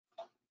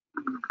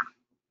I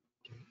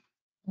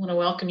want to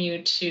welcome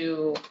you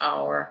to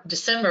our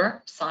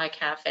December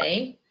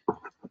SciCafe.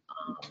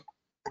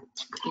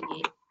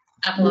 The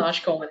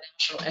Apalachicola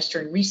National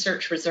Estuarine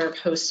Research Reserve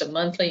hosts a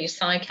monthly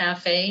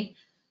SciCafe,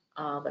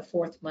 the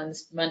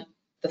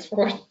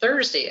fourth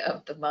Thursday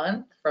of the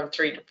month from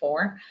 3 to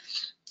 4,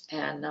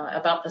 and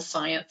about the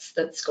science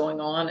that's going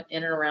on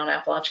in and around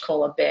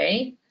Apalachicola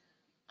Bay.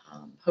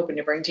 Hoping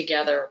to bring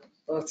together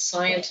both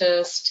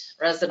scientists,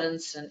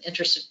 residents, and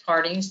interested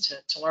parties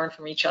to learn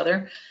from each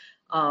other.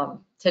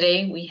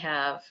 Today we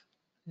have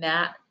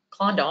Matt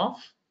Kondolf,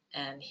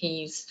 and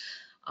he's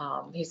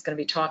going to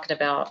be talking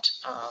about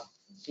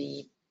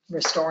the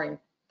restoring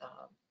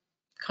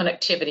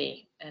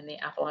connectivity in the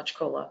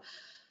Apalachicola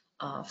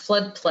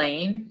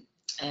floodplain.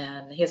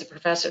 And he is a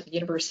professor at the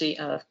University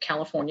of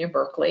California,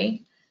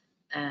 Berkeley,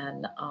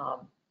 and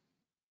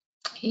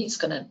he's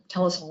going to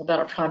tell us all about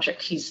a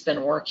project he's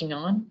been working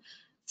on.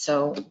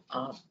 So,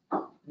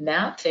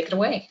 Matt, take it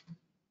away.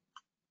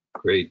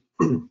 Great.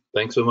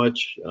 Thanks so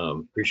much.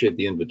 Appreciate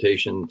the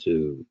invitation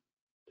to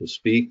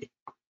speak.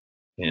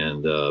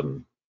 And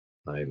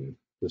I'm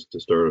just to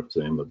start off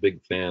saying I'm a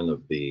big fan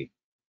of the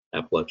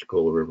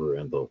Apalachicola River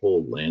and the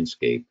whole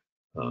landscape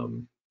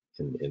in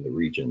the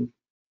region.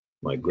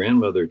 My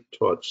grandmother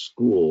taught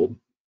school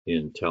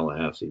in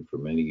Tallahassee for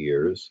many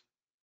years.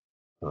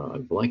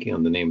 I'm blanking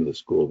on the name of the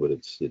school, but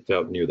it's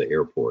out near the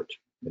airport.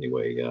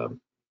 Anyway,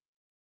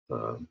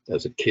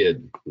 as a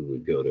kid, we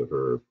would go to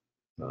her,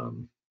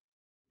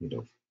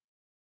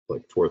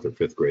 like 4th or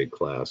 5th grade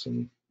class,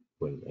 and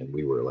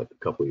we were like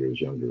a couple years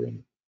younger,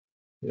 and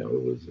it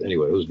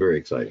was very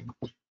exciting.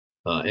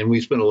 And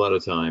we spent a lot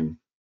of time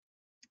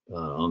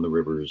on the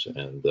rivers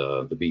and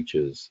the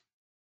beaches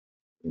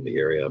in the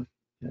area.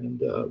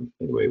 And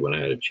anyway, when I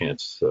had a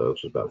chance, this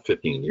was about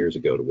 15 years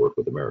ago, to work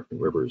with American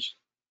Rivers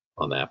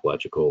on the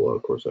Apalachicola,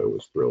 of course, I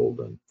was thrilled.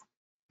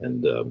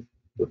 And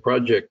the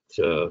project,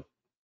 the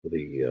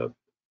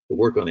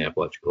work on the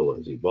Apalachicola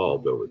has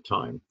evolved over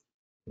time.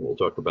 And we'll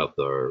talk about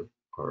our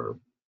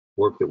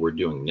work that we're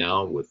doing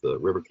now with the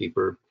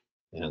Riverkeeper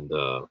and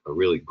a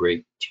really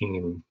great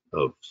team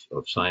of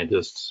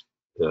scientists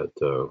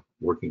that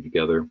working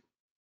together.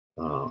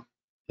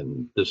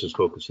 And this is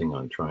focusing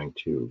on trying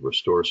to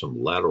restore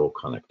some lateral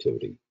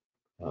connectivity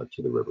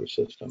to the river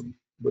system,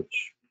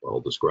 which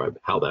I'll describe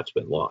how that's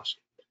been lost.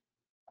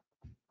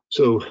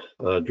 So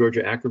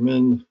Georgia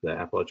Ackerman, the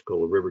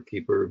Apalachicola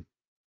Riverkeeper,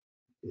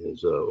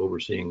 is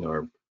overseeing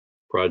our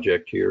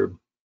project here.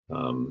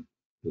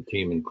 The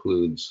team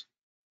includes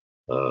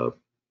a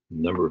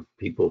number of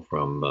people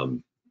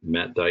from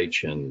Matt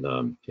Deitch and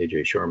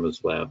AJ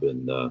Sharma's lab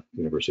in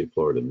University of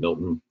Florida,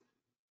 Milton.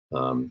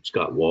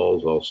 Scott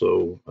Walls,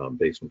 also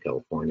based in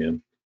California.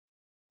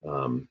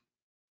 I'll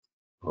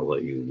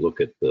let you look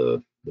at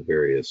the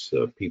various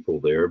people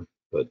there,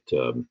 but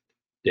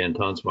Dan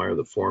Tonsmeyer,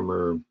 the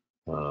former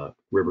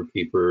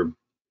Riverkeeper,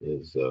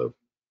 is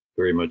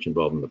very much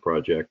involved in the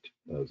project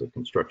as a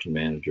construction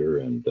manager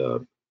and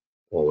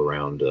all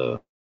around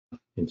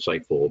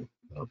insightful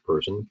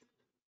person.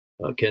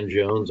 Ken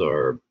Jones,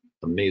 our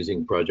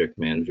amazing project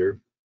manager,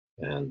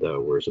 and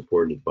we're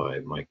supported by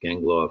Mike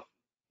Gangloff,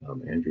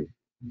 Andrew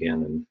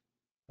Gannon,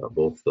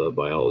 both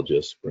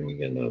biologists,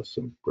 bringing in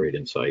some great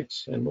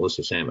insights, and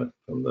Melissa Samet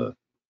from the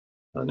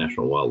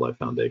National Wildlife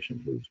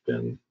Foundation, who's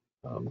been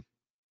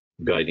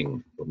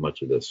guiding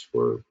much of this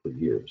for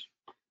years.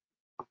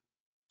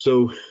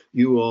 So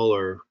you all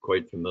are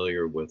quite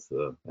familiar with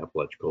the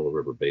Apalachicola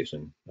River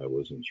Basin. I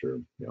wasn't sure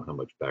how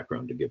much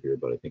background to give here,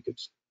 but I think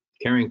it's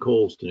carrying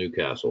coals to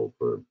Newcastle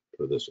for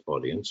this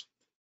audience.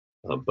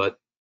 But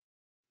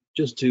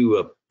just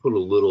to put a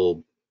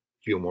little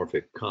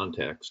geomorphic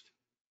context,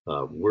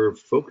 we're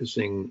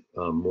focusing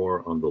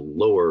more on the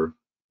lower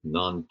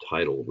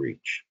non-tidal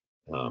reach.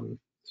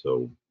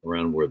 So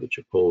around where the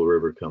Chipola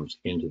River comes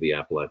into the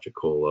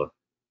Apalachicola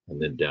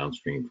and then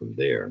downstream from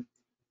there.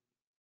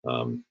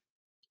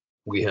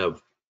 We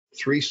have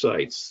 3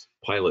 sites,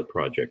 pilot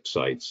project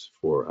sites,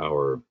 for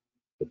our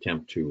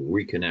attempt to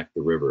reconnect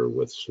the river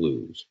with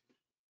sloughs.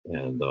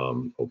 And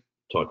I'll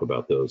talk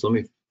about those. Let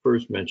me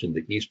first mention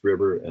the East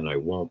River, and I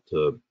won't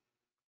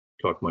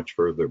talk much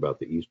further about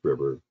the East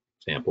River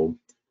sample.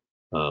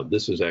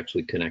 This is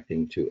actually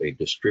connecting to a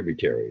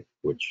distributary,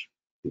 which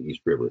the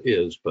East River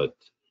is, but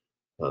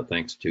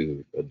thanks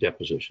to a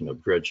deposition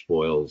of dredge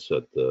spoils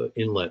at the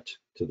inlet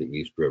to the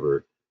East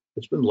River,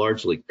 it's been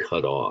largely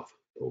cut off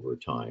over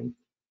time.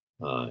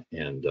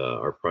 And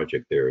our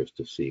project there is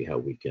to see how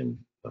we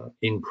can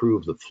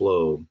improve the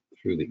flow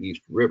through the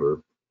East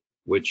River,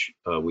 which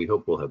we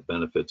hope will have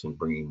benefits in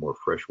bringing more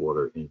fresh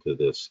water into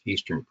this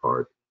eastern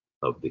part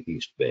of the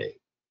East Bay.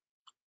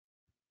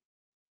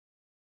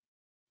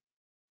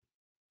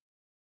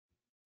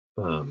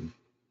 And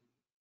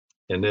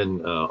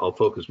then I'll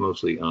focus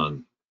mostly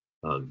on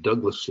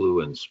Douglas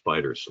Slough and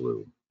Spider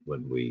Slough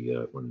when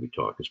we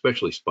talk,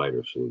 especially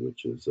Spider Slough,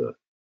 which is a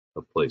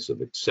place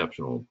of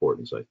exceptional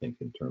importance, I think,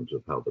 in terms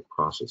of how the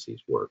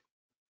processes work.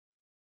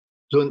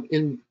 So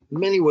in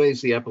many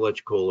ways, the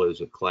Apalachicola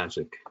is a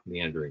classic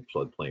meandering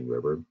floodplain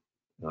river.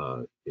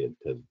 It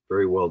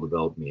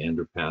well-developed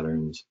meander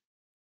patterns.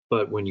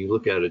 But when you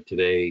look at it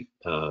today,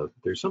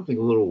 there's something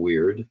a little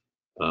weird.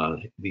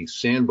 These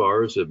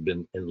sandbars have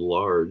been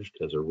enlarged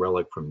as a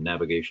relic from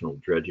navigational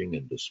dredging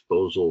and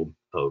disposal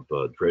of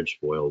dredge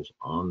spoils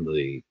on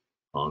the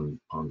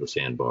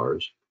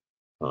sandbars.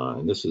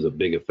 And this is a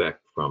big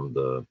effect from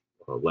the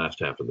last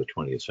half of the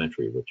 20th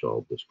century, which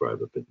I'll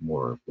describe a bit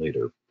more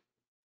later.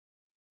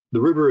 The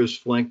river is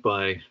flanked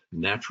by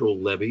natural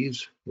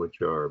levees,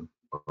 which are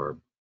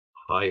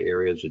high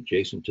areas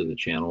adjacent to the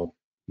channel,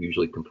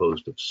 usually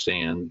composed of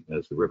sand.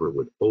 As the river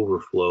would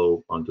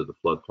overflow onto the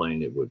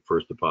floodplain, it would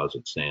first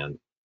deposit sand,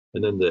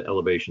 and then the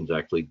elevations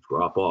actually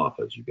drop off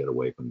as you get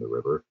away from the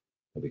river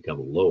and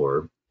become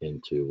lower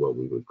into what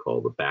we would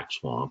call the back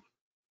swamp.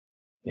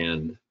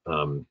 And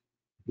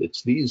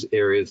it's these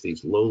areas,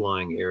 these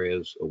low-lying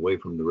areas away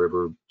from the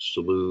river,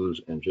 sloughs,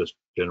 and just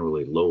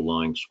generally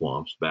low-lying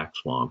swamps, back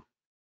swamp,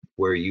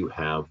 where you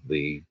have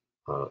the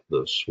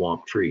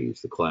swamp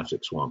trees, the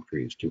classic swamp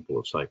trees,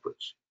 tupelo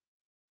cypress.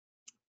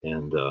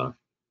 And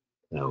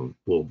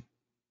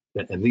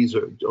these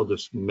are, I'll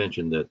just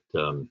mention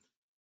that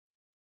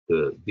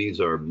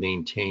these are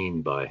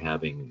maintained by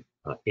having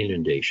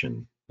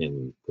inundation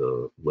in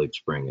the late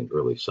spring and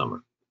early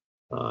summer.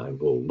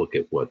 And we'll look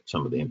at what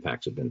some of the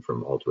impacts have been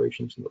from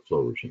alterations in the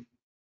flow regime.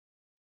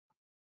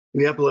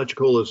 The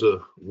Apalachicola is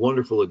a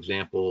wonderful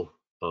example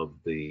of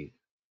a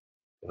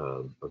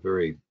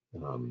very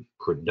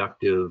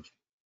productive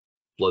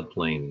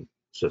floodplain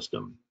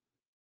system.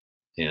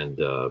 And,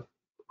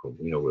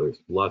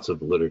 there's lots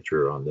of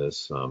literature on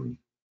this,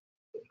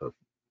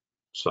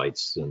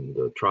 sites in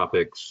the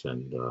tropics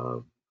and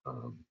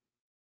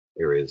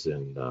areas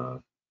in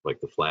like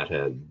the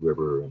Flathead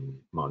River in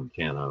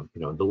Montana.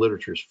 The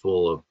literature is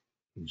full of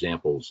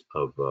examples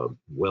of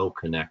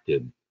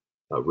well-connected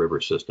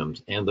river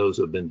systems and those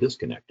have been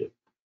disconnected.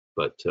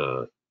 But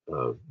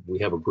we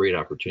have a great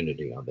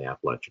opportunity on the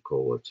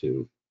Apalachicola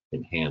to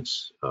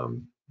enhance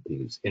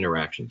these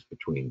interactions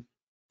between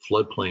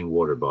floodplain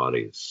water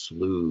bodies,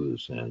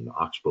 sloughs and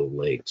oxbow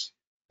lakes,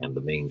 and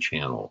the main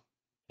channel.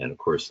 And of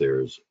course,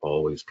 there's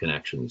always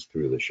connections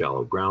through the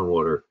shallow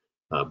groundwater,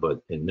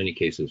 but in many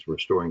cases,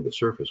 restoring the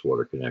surface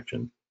water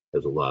connection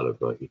has a lot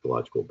of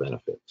ecological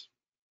benefits.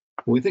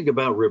 When we think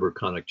about river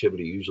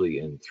connectivity, usually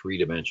in three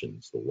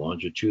dimensions: the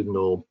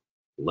longitudinal,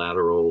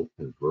 lateral,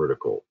 and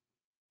vertical.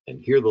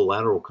 And here the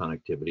lateral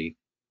connectivity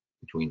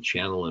between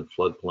channel and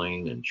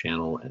floodplain and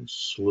channel and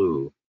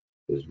slough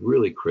is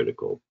really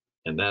critical.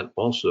 And that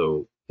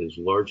also is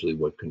largely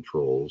what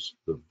controls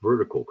the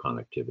vertical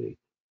connectivity,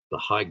 the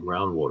high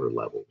groundwater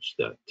levels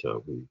that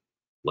we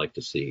like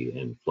to see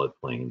in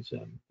floodplains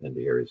and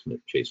the areas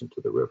adjacent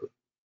to the river.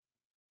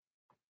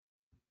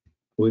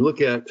 We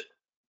look at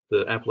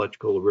the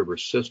Apalachicola River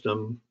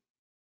system.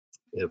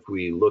 If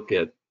we look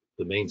at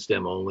the main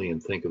stem only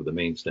and think of the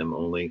main stem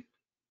only,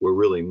 we're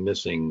really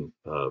missing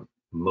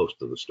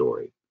most of the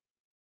story.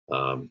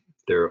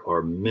 There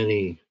are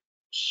many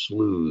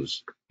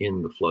sloughs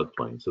in the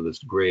floodplain. So this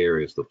gray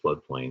area is the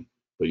floodplain,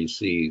 but you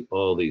see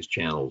all these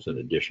channels in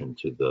addition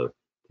to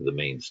the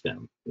main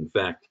stem. In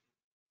fact,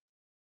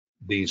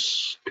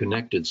 these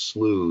connected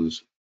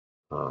sloughs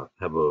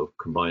have a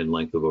combined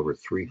length of over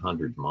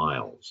 300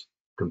 miles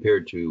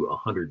compared to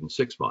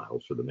 106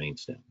 miles for the main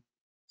stem.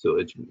 So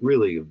it's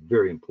really a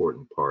very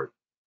important part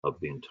of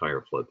the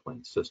entire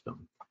floodplain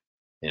system.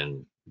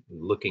 And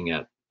looking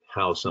at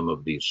how some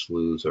of these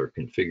sloughs are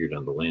configured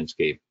on the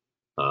landscape,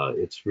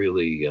 it's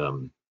really,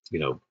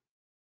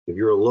 if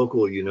you're a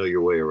local, you know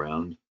your way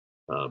around,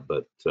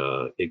 but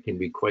it can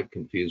be quite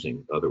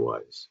confusing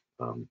otherwise.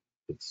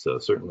 It's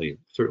certainly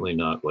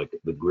not like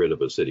the grid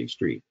of a city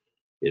street.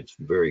 It's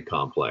very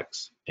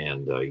complex,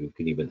 and you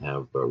can even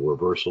have a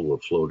reversal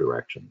of flow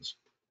directions.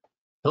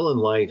 Helen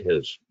Light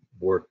has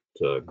worked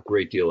a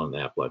great deal on the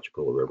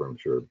Apalachicola River. I'm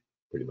sure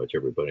pretty much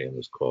everybody on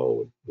this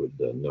call would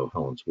know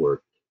Helen's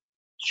work.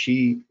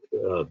 She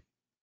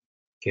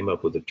came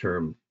up with the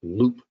term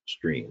loop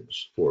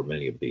streams for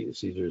many of these.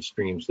 These are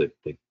streams that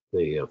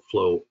they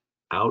flow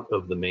out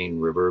of the main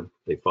river.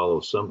 They follow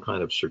some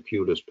kind of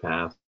circuitous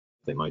path.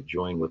 They might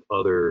join with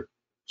other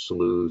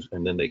sloughs,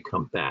 and then they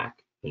come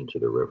back into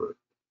the river.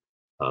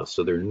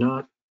 So they're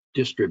not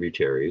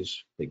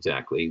distributaries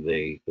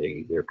exactly.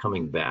 They're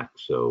coming back.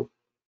 So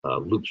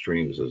loop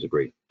streams is a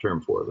great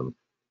term for them.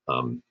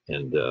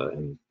 And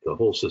the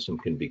whole system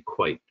can be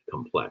quite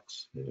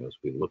complex, as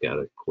we look at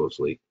it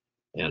closely.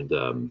 And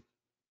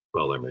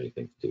well, there are many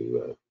things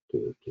to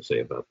say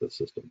about this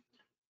system.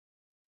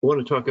 I want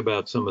to talk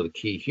about some of the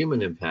key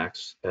human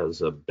impacts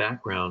as a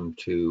background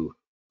to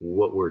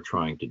what we're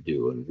trying to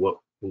do and what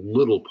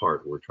little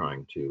part we're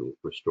trying to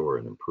restore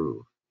and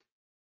improve.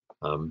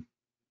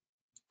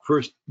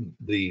 First,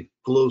 the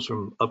flows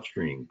from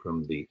upstream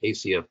from the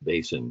ACF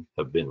basin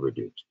have been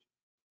reduced.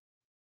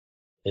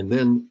 And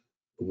then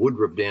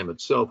Woodruff Dam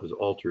itself has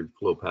altered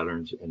flow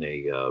patterns in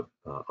a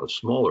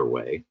smaller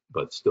way,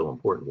 but still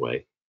important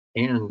way.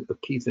 And the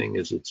key thing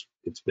is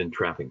it's been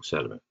trapping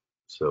sediment.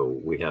 So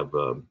we have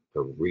a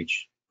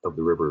reach of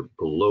the river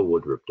below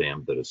Woodruff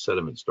Dam that is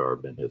sediment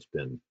starved and has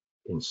been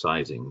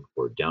incising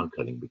or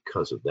downcutting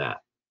because of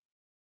that.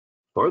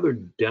 Farther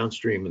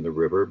downstream in the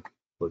river,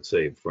 let's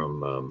say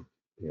from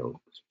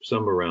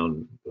some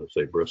around, let's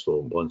say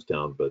Bristol and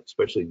Bluntstown, but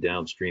especially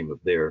downstream of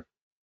there,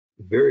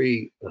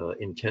 very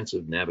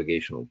intensive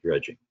navigational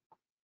dredging.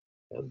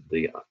 And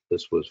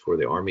this was for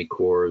the Army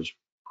Corps'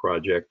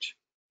 project,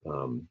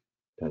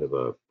 kind of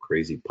a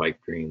crazy pipe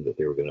dream that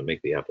they were going to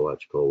make the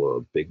Apalachicola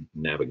a big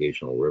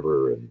navigational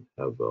river and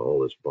have all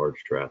this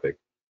barge traffic.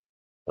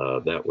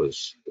 That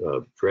was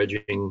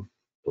dredging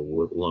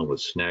along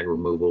with snag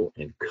removal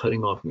and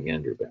cutting off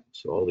meander bends.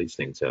 So all these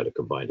things had a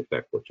combined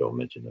effect, which I'll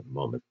mention in a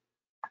moment.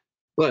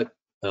 But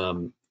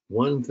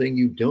one thing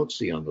you don't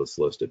see on this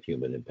list of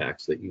human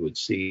impacts that you would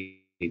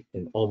see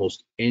in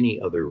almost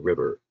any other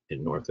river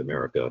in North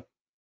America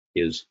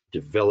is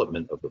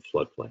development of the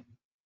floodplain.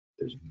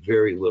 There's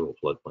very little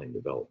floodplain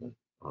development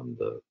on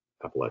the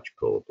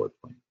Apalachicola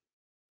floodplain.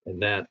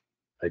 And that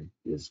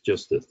is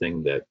just a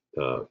thing that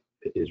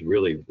is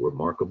really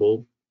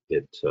remarkable.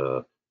 You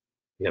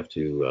have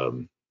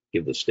to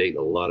give the state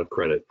a lot of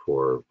credit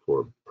for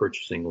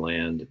purchasing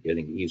land,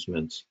 getting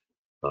easements,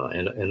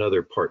 and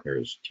other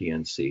partners,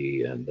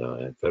 TNC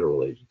and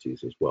federal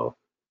agencies as well.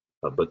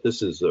 But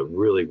this is a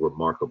really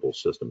remarkable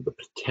system. The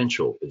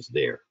potential is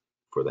there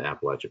for the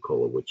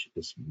Apalachicola, which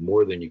is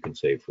more than you can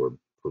say for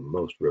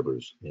most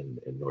rivers in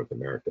North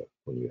America.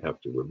 When you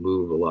have to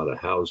remove a lot of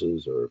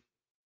houses or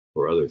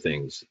other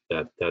things,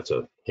 that's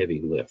a heavy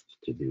lift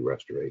to do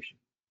restoration.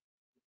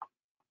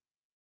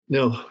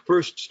 Now,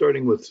 first,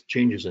 starting with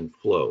changes in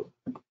flow.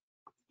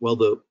 Well,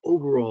 the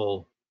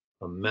overall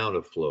amount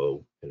of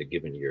flow in a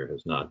given year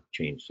has not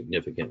changed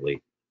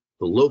significantly.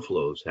 The low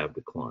flows have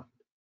declined.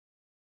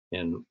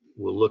 And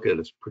we'll look at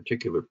a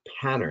particular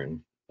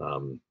pattern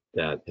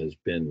that has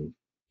been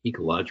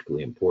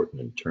ecologically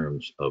important in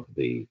terms of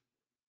the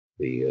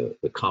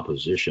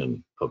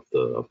composition of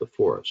the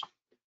forest.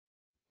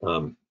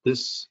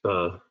 These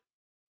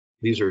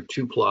are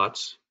two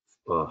plots,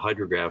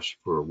 hydrographs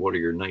for water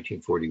year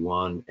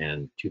 1941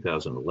 and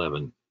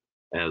 2011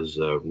 as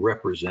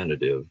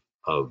representative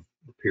of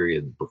the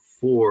period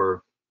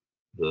before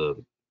the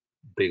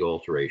big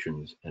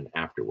alterations and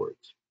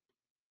afterwards.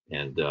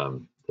 And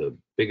the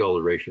big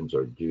alterations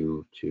are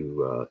due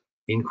to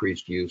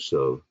increased use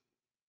of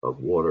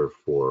water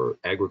for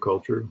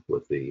agriculture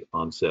with the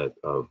onset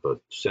of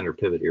center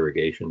pivot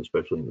irrigation,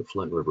 especially in the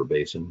Flint River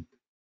Basin.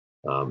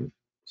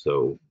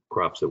 So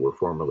crops that were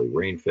formerly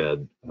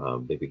rain-fed,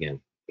 they began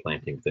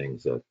planting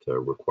things that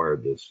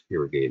required this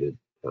irrigated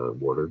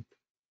water.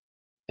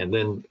 And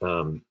then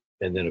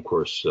of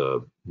course,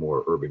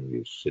 more urban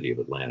use, city of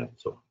Atlanta and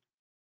so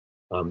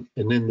on.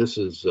 And then this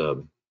is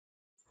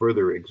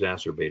further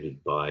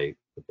exacerbated by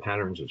the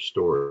patterns of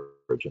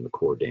storage in the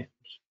core dams.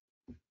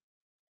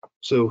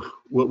 So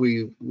what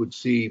we would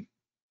see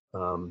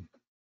in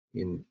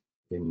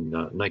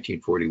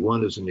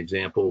 1941 as an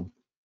example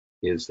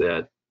is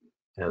that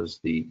as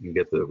you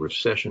get the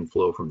recession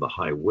flow from the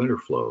high winter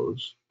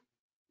flows,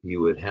 you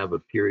would have a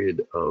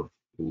period of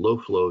low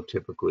flow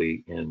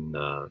typically in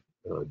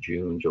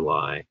June,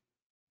 July,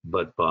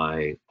 but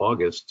by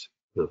August,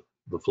 the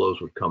flows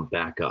would come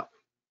back up.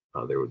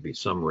 There would be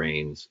some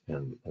rains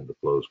and the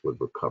flows would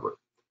recover.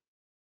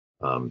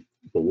 But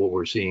what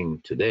we're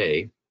seeing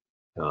today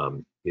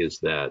is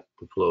that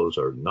the flows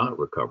are not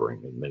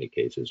recovering in many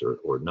cases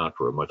or not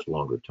for a much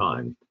longer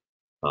time.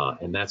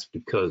 And that's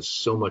because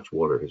so much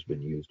water has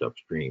been used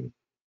upstream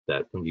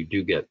that when you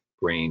do get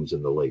rains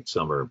in the late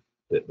summer,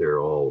 that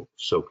they're all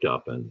soaked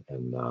up and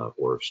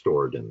or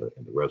stored in the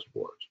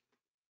reservoirs.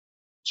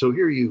 So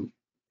here you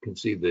can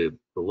see the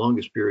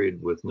longest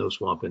period with no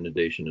swamp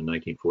inundation in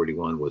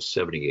 1941 was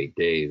 78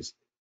 days.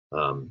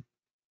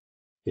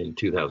 In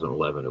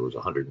 2011, it was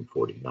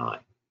 149.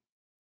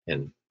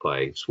 And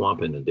by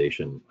swamp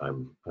inundation,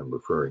 I'm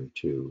referring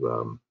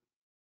to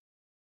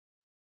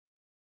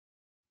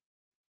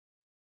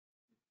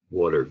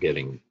water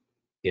getting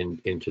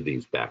into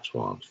these back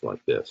swamps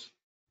like this.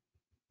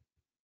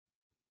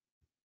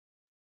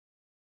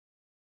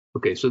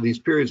 Okay, so these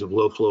periods of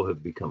low flow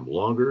have become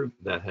longer.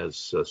 That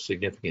has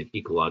significant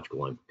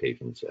ecological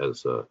implications,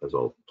 as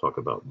I'll talk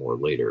about more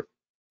later.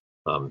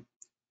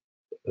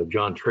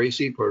 John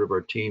Tracy, part of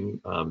our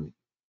team,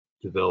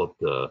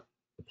 developed a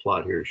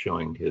plot here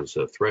showing his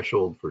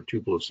threshold for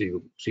tupelo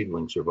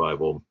seedling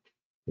survival.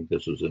 I think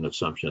this was an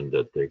assumption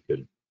that they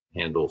could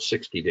handle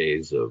 60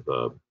 days of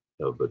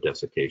a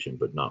desiccation,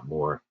 but not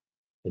more.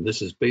 And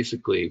this is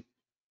basically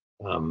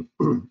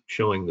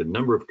showing the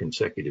number of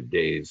consecutive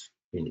days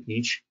in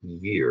each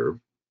year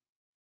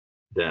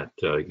that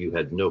you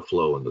had no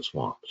flow in the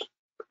swamps.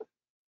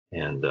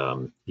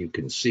 And you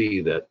can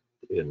see that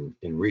in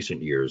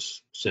recent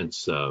years,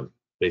 since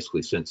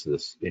basically since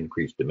this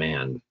increased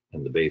demand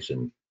in the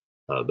basin,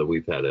 that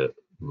we've had a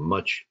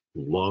much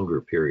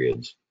longer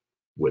periods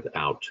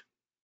without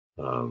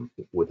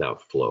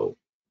flow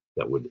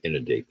that would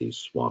inundate these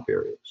swamp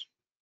areas.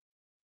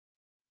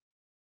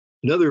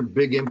 Another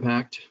big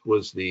impact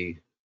was the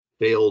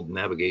failed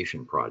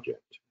navigation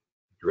project.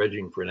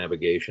 Dredging for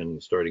navigation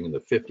starting in the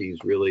 50s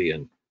really,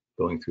 and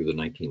going through the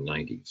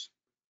 1990s.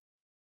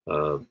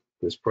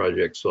 This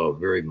project saw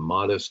very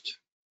modest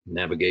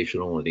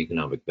navigational and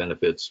economic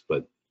benefits,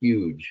 but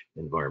huge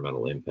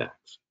environmental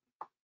impacts.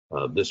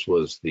 This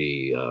was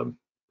the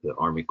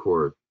Army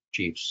Corps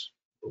Chief's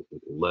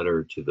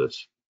letter to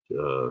this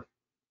to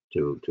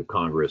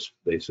Congress,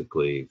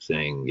 basically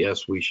saying,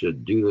 yes, we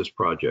should do this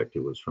project.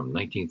 It was from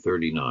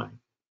 1939. Of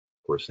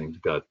course, things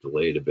got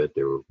delayed a bit.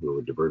 We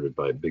were diverted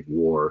by a big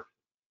war,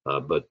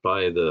 but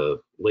by the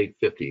late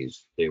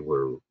 50s, they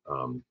were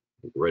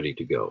ready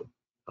to go.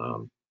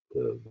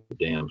 The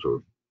dams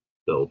were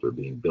built or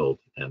being built,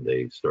 and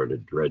they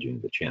started dredging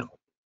the channel.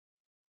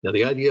 Now,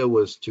 the idea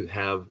was to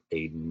have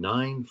a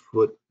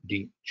 9-foot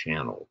deep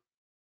channel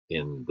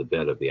in the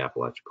bed of the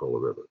Apalachicola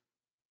River,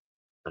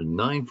 a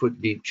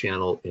 9-foot deep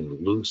channel in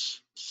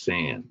loose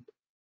sand.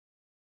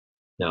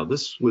 Now,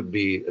 this would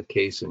be a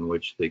case in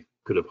which they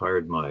could have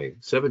hired my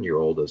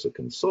 7-year-old as a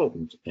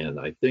consultant, and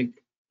I think,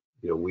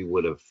 we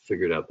would have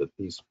figured out that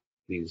these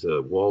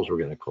walls were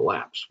going to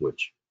collapse,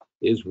 which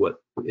is what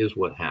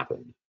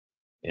happened.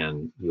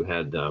 And you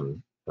had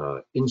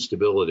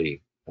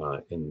instability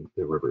in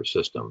the river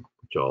system,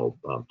 which I'll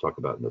talk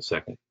about in a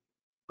second.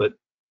 But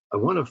I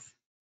want to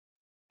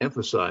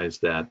emphasize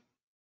that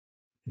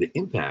the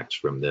impacts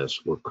from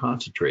this were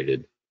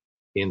concentrated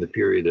in the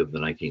period of the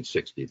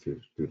 1960s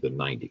through the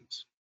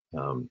 90s.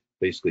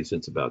 Basically,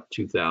 since about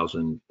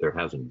 2000, there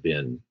hasn't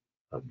been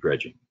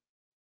dredging.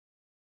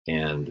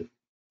 And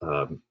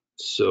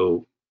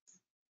so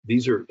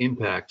these are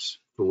impacts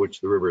for which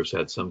the river has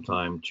had some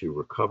time to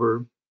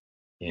recover.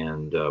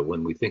 And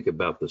when we think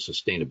about the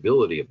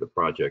sustainability of the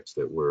projects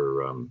that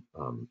we're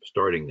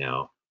starting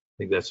now, I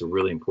think that's a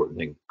really important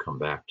thing to come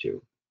back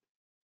to.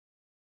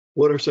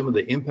 What are some of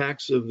the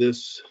impacts of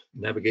this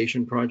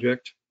navigation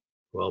project?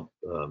 Well,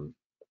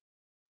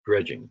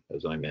 dredging,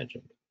 as I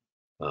mentioned,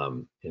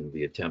 in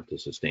the attempt to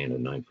sustain a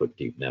 9-foot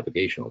deep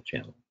navigational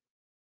channel.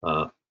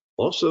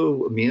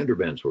 Also, meander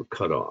bends were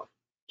cut off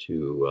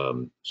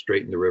to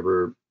straighten the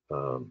river,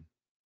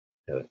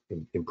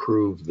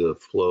 improve the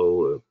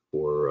flow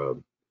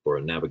for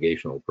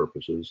navigational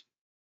purposes.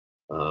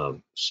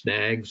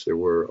 Snags, there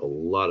were a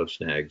lot of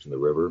snags in the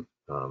river.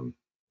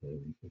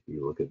 And if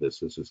you look at this,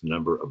 this is the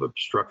number of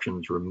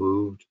obstructions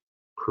removed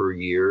per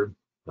year.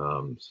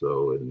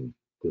 So in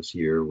this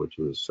year, which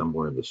was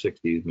somewhere in the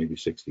 60s, maybe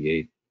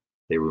 68,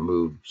 they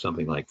removed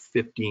something like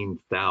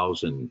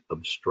 15,000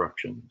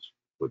 obstructions,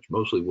 which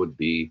mostly would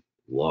be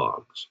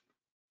logs.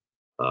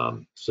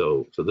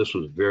 So this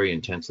was very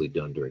intensely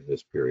done during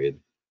this period.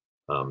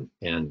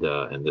 And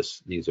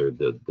these are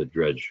the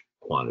dredge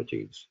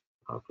quantities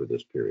for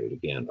this period,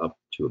 again, up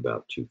to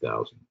about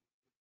 2000.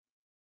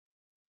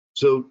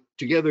 So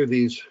together,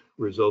 these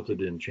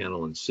resulted in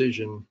channel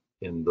incision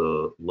in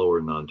the lower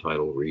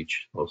non-tidal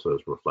reach, also as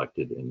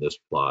reflected in this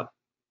plot,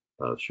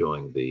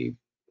 showing the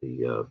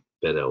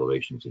bed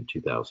elevations in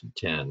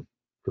 2010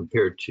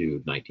 compared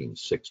to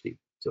 1960.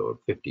 So a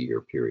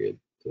 50-year period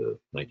to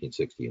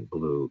 1960 in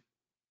blue,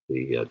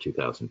 the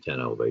 2010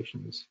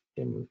 elevations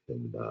in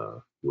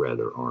red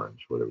or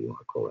orange, whatever you want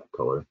to call that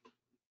color.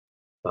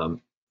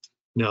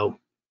 Now,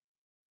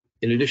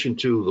 in addition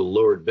to the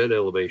lowered bed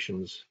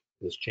elevations,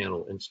 this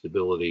channel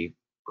instability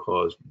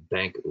caused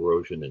bank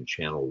erosion and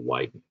channel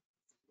widening.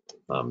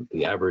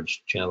 The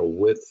average channel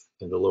width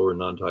in the lower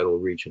non-tidal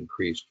reach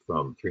increased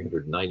from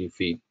 390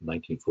 feet in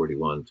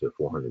 1941 to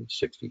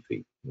 460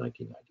 feet in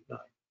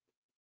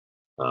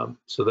 1999.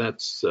 So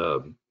that's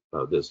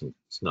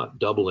it's not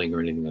doubling or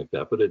anything like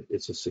that, but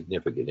it's a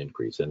significant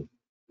increase. And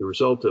the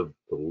result of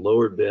the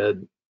lowered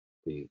bed,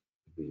 the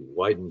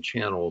widened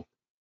channel,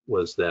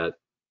 was that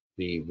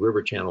the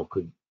river channel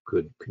could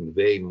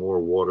convey more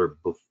water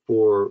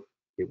before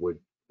it would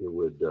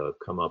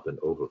come up and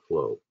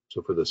overflow.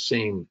 So for the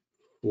same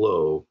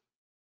flow,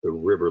 the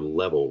river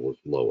level was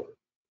lower.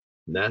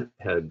 And that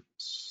had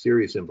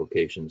serious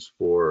implications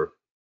for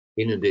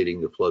inundating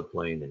the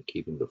floodplain and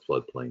keeping the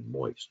floodplain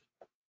moist.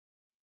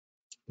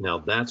 Now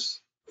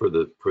that's for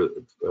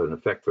an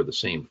effect for the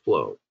same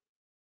flow.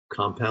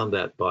 Compound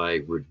that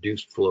by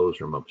reduced flows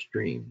from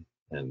upstream,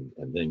 and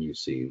then you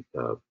see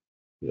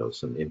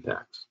some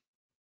impacts.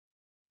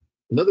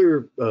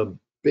 Another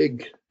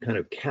big kind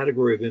of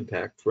category of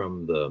impact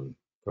from the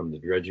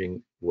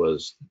dredging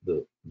was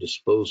the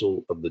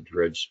disposal of the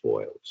dredge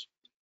spoils.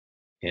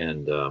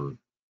 And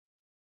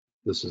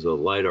this is a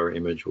LiDAR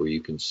image where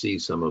you can see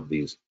some of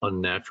these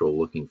unnatural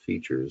looking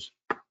features,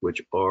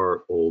 which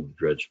are old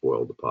dredge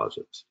spoil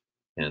deposits.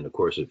 And of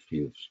course, if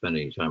you've spent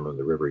any time on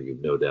the river,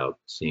 you've no doubt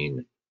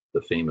seen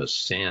the famous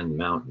Sand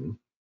Mountain.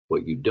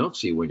 What you don't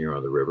see when you're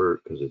on the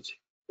river, because it's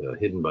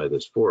hidden by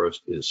this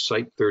forest, is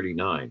Site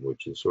 39,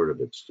 which is sort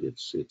of its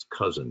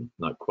cousin,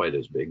 not quite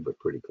as big, but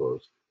pretty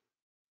close.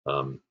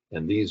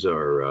 And these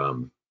are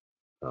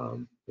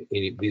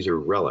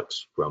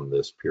relics from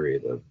this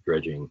period of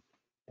dredging,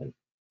 and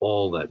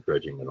all that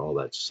dredging and all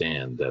that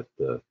sand that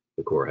the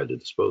Corps had to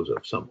dispose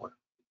of somewhere.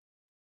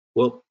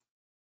 Well,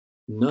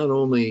 not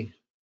only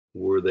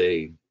were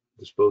they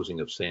disposing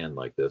of sand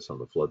like this on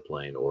the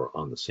floodplain or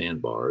on the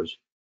sandbars,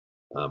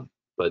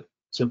 but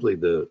simply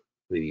the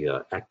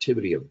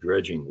activity of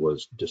dredging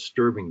was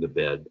disturbing the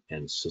bed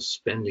and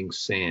suspending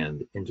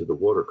sand into the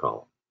water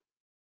column.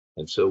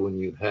 And so when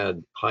you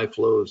had high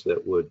flows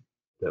that would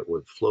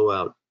flow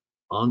out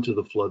onto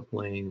the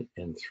floodplain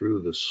and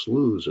through the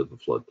sloughs of the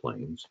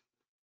floodplains,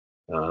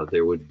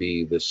 there would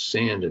be this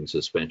sand in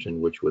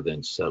suspension, which would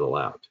then settle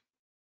out.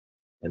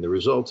 And the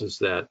result is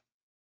that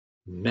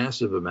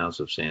massive amounts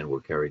of sand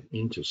were carried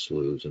into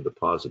sloughs and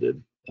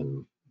deposited,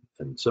 and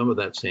some of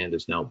that sand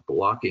is now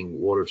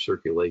blocking water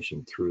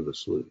circulation through the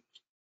sloughs.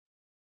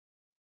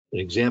 An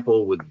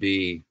example would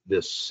be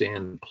this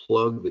sand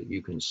plug that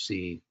you can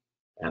see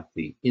at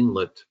the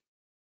inlet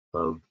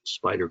of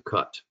Spider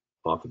Cut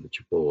off of the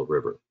Chipola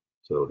River.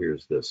 So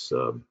here's this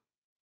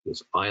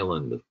this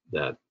island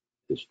that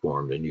is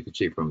formed, and you can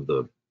see from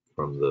the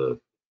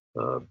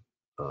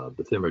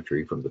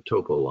bathymetry, from the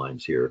topo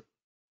lines here,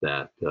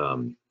 that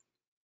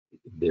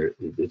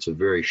it's a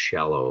very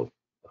shallow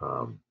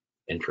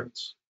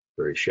entrance,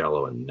 very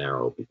shallow and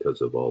narrow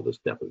because of all this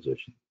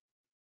deposition.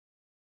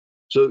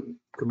 So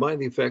combine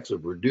the effects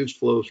of reduced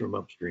flows from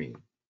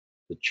upstream,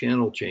 the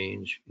channel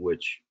change,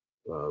 which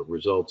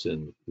results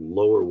in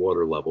lower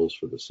water levels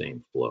for the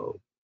same flow,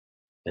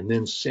 and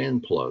then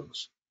sand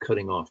plugs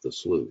cutting off the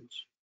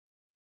sloughs.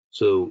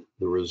 So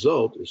the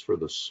result is for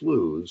the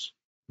sloughs,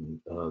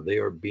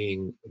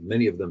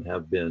 many of them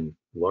have been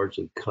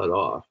largely cut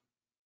off,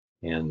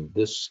 and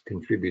this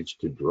contributes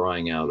to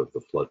drying out of the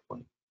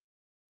floodplain.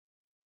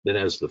 Then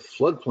as the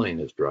floodplain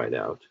has dried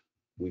out,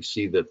 we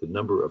see that the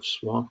number of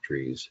swamp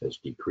trees has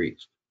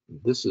decreased.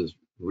 This is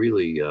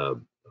really a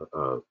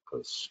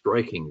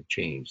striking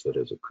change that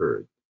has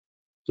occurred.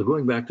 So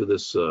going back to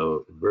this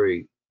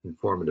very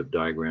informative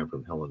diagram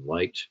from Helen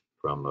Light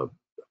from a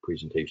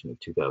presentation in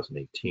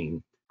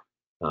 2018,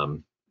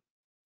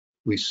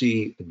 we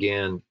see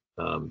again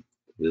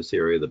this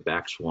area, the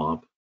back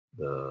swamp,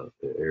 the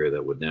area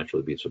that would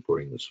naturally be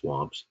supporting the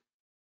swamps.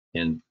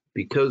 And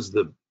because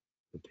the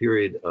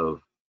period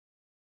of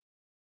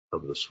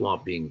the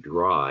swamp being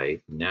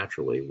dry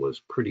naturally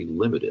was pretty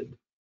limited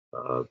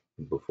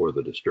before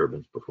the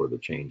disturbance, before the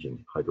change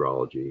in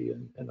hydrology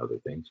and other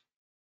things,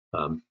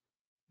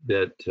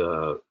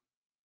 that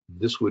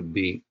this would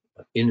be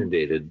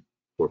inundated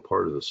for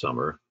part of the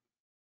summer.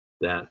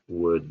 That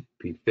would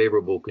be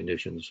favorable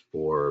conditions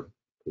for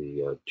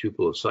the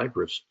tupelo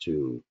cypress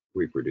to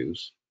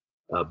reproduce,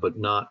 but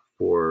not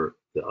for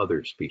the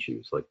other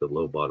species like the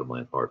low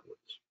bottomland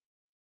hardwoods.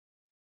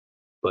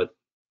 But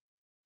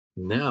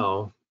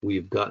now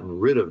we've gotten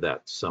rid of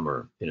that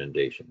summer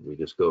inundation. We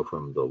just go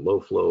from the low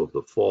flow of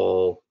the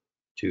fall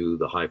to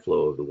the high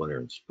flow of the winter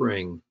and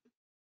spring.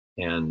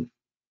 And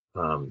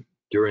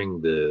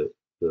during the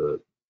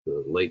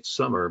late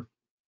summer,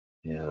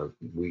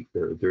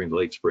 during the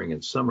late spring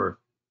and summer,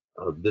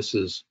 this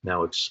is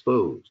now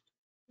exposed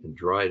and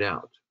dried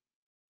out,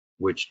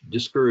 which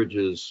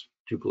discourages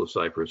tupelo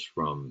cypress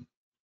from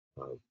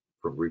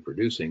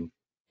reproducing,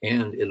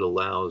 and it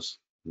allows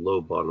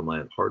low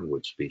bottomland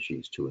hardwood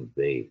species to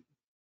invade.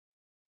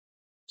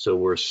 So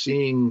we're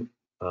seeing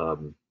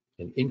an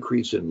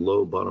increase in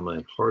low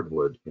bottomland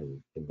hardwood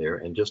in there,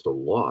 and just a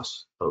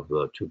loss of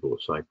the tupelo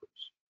cypress.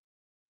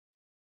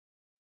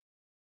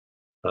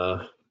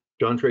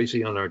 John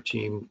Tracy on our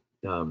team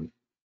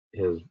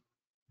has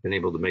been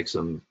able to make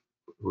some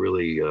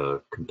really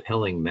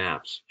compelling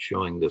maps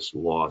showing this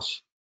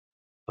loss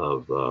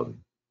of the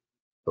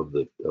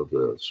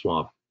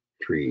swamp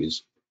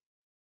trees.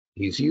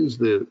 He's used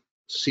the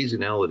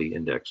seasonality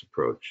index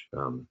approach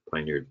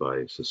pioneered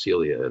by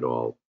Cecilia et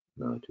al.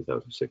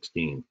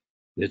 2016.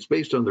 And it's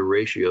based on the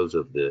ratios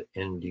of the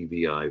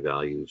NDVI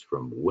values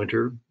from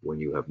winter, when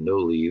you have no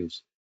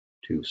leaves,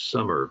 to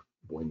summer,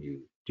 when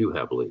you do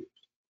have leaves.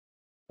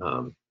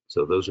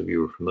 So those of you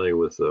who are familiar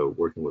with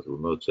working with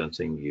remote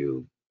sensing,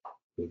 you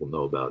will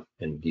know about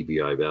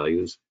NDVI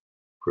values.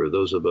 For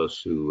those of us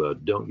who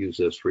don't use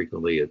this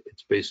frequently,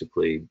 it's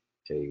basically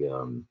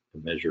a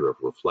measure of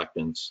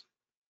reflectance,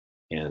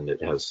 and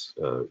it has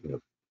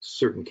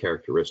certain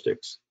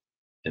characteristics.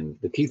 And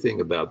the key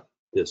thing about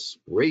this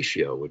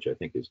ratio, which I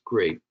think is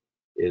great,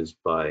 is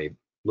by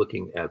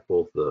looking at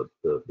both the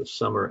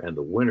summer and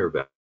the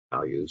winter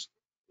values,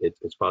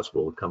 it's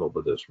possible to come up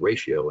with this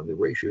ratio, and the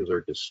ratios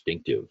are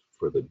distinctive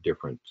for the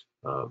different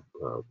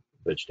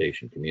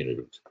vegetation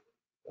communities.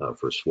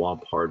 For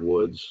swamp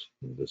hardwoods,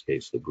 in this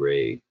case, the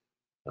gray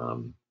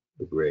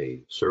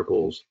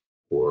circles,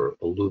 or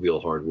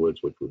alluvial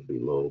hardwoods, which would be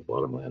low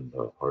bottomland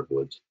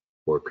hardwoods,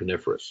 or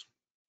coniferous.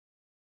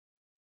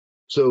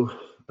 So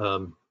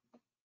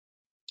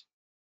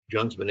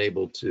John's been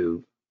able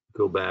to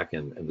go back,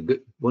 and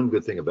one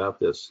good thing about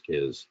this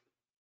is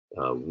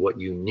what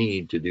you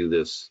need to do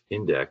this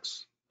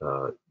index,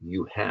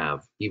 you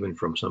have even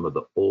from some of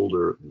the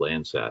older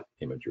Landsat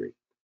imagery.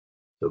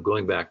 So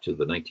going back to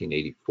the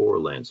 1984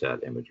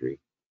 Landsat imagery,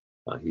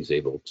 he's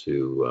able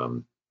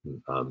to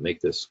make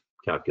this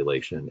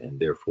calculation and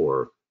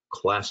therefore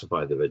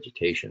classify the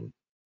vegetation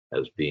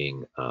as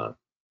being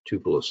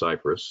tupelo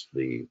cypress,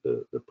 the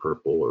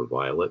purple or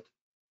violet,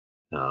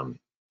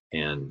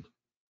 and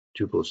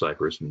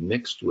tupulocypress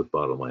mixed with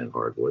bottomland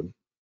hardwood,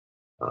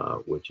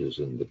 which is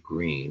in the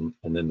green,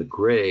 and then the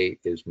gray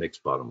is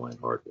mixed bottomland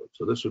hardwood.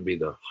 So this would be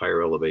the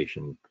higher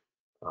elevation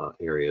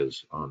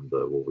areas on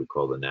the what we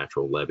call the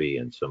natural levee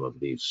and some of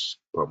these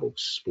probably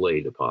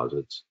splay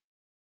deposits,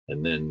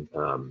 and then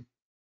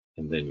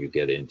you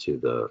get into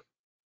the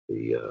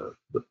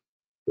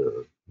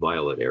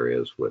violet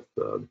areas with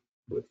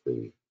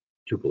the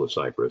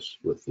tupulocypress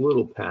with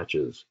little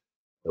patches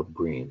of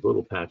green,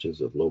 little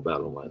patches of low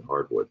bottomland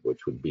hardwood,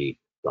 which would be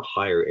the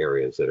higher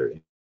areas that are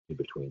in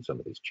between some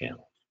of these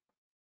channels.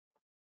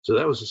 So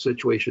that was the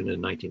situation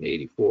in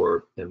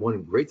 1984. And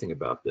one great thing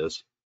about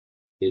this,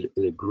 it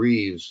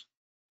agrees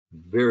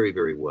very,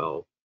 very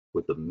well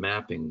with the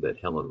mapping that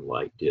Helen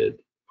Light did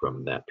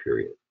from that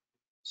period.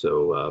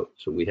 So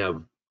we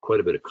have quite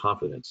a bit of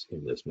confidence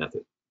in this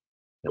method.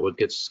 Now, what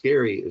gets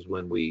scary is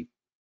when we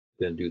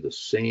then do the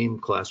same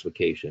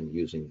classification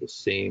using the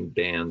same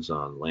bands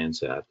on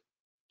Landsat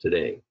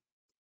today.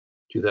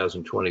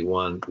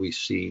 2021, we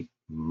see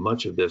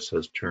much of this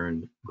has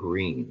turned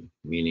green,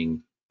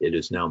 meaning it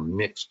is now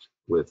mixed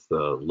with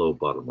low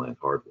bottomland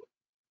hardwood.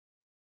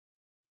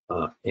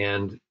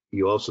 And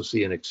you also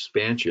see an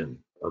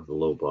expansion of the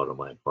low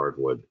bottomland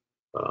hardwood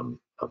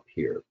up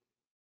here.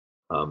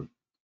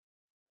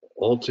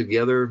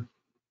 Altogether,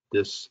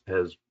 this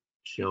has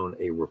shown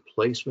a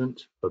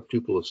replacement of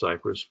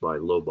tupulocypress by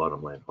low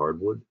bottomland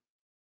hardwood,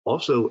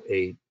 also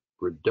a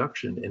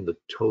reduction in the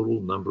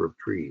total number of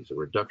trees, a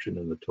reduction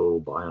in the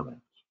total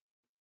biomass.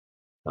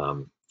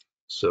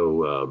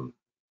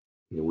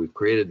 We've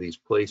created these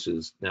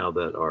places now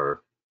that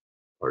are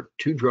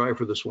too dry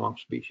for the swamp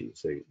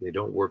species. They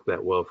don't work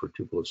that well for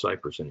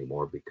tupulocypress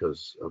anymore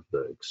because of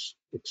the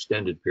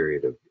extended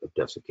period of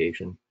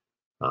desiccation.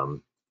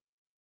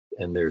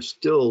 And they're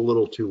still a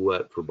little too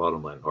wet for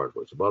bottomland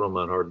hardwoods. The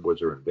bottomland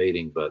hardwoods are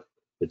invading, but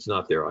it's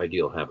not their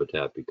ideal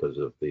habitat because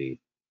of the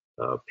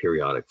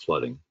periodic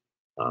flooding.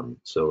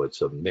 So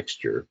it's a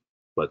mixture,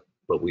 but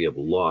we have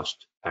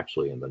lost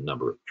actually in the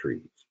number of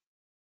trees.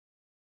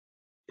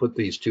 Put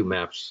these two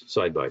maps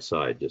side by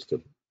side, just a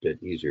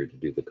bit easier to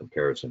do the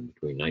comparison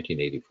between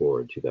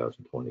 1984 and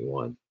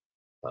 2021.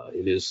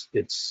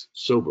 It's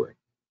sobering.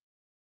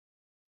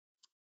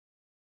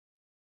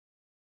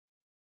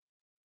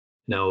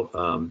 Now,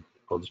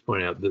 I'll just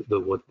point out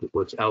that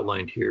what's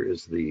outlined here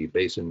is the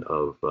basin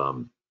of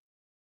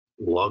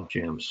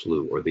logjam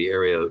slough, or the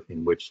area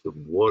in which the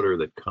water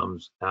that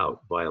comes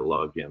out via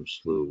logjam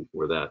slough,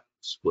 where that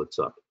splits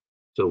up.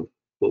 So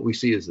what we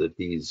see is that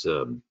these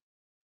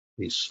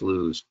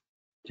sloughs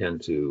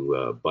tend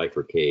to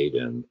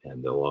bifurcate, and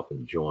they'll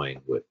often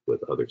join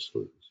with other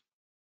sloughs.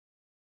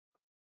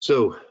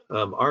 So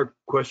our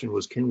question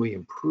was, can we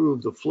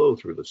improve the flow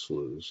through the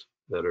sloughs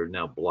that are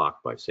now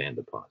blocked by sand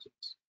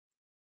deposits?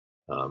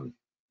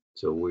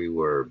 So we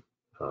were,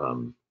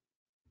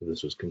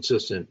 this was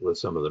consistent with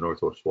some of the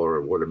Northwest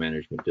Florida Water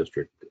Management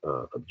District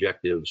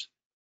objectives,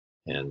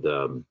 and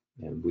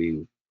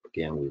we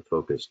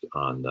focused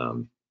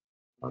on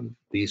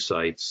these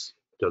sites,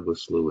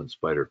 Douglas Slough and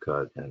Spider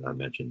Cut, and I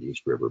mentioned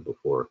East River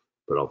before,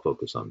 but I'll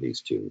focus on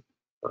these two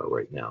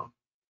right now.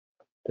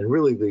 And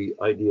really the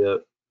idea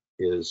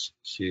is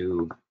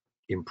to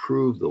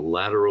improve the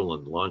lateral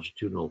and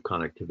longitudinal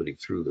connectivity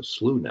through the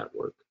slough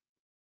network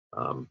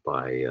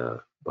by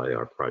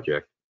our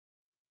project.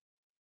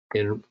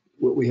 And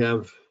what we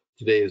have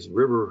today is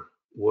river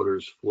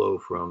waters flow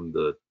from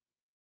the,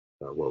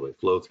 they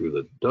flow through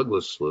the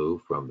Douglas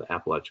Slough from the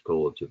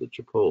Apalachicola to the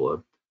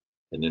Chipola,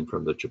 and then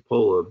from the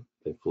Chipola,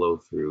 they flow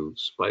through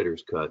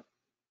Spider's Cut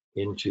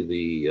into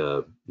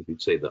the, you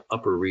could say, the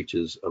upper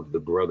reaches of the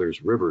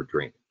Brothers River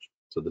drainage.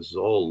 So this is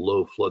all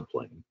low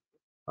floodplain,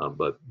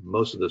 but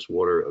most of this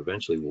water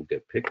eventually will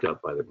get picked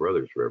up by the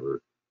Brothers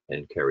River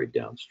and carried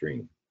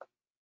downstream.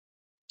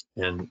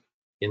 And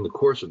in the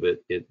course of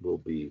it, it will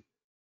be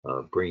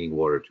bringing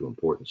water to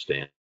important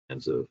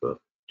stands of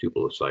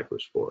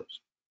tupulocypress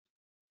forest.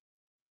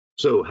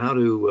 So how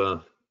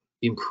to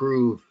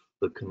improve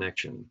the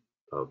connection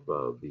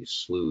of these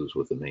sloughs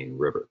with the main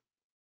river?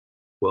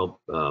 Well,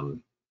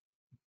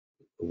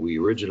 we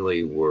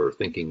originally were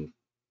thinking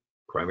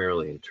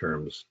primarily in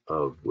terms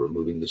of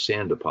removing the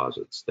sand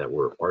deposits that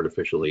were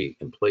artificially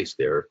in place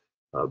there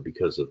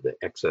because of the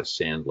excess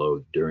sand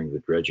load during the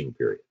dredging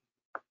period.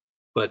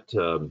 But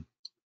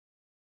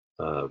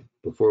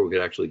before we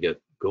could actually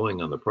get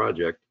going on the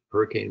project,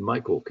 Hurricane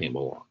Michael came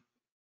along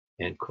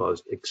and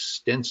caused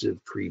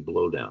extensive tree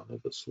blowdown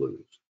of the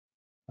sloughs.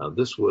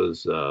 This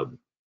was,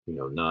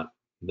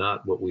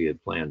 not what we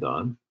had planned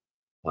on,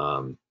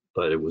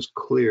 but it was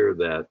clear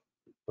that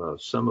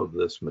some of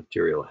this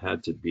material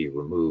had to be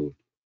removed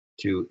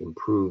to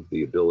improve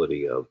the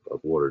ability of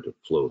water to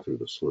flow through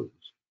the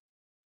sloughs.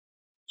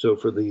 So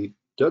for the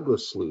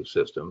Douglas Slough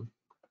system,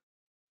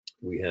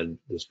 we had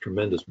this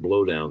tremendous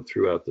blowdown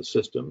throughout the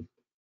system,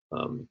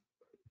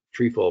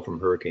 tree fall from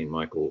Hurricane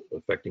Michael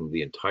affecting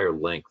the entire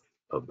length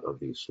of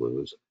these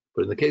sloughs.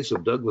 But in the case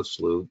of Douglas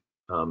Slough,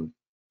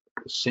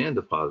 sand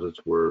deposits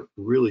were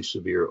really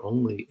severe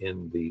only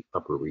in the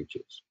upper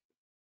reaches.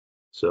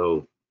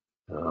 So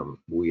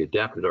we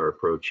adapted our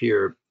approach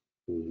here.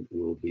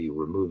 We'll be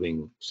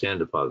removing sand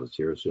deposits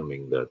here,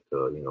 assuming that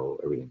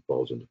everything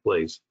falls into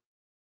place.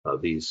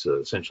 These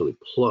essentially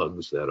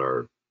plugs that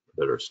are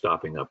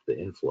stopping up the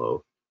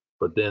inflow.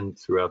 But then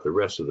throughout the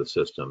rest of the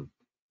system,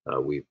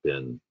 we've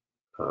been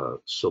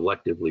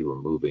selectively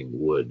removing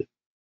wood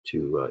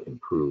to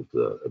improve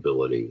the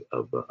ability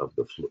of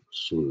the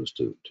sloughs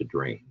to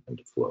drain and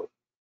to flow.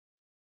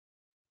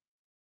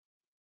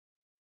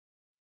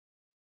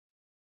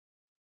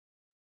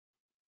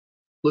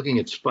 Looking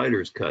at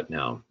Spider's Cut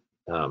now.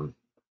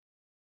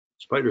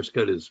 Spider's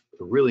Cut is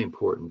really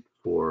important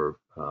for,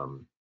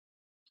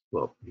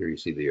 well, here you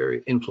see the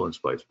area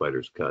influenced by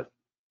Spider's Cut,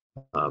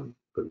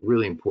 but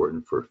really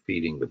important for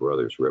feeding the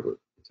Brothers River.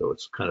 So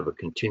it's kind of a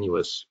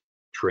continuous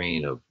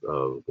train of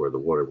where the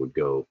water would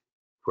go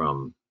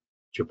from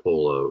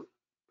Chipola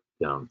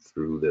down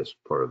through this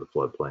part of the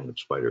floodplain of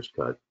Spider's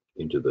Cut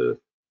into the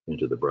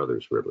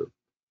Brothers River.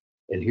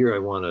 And here I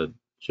want to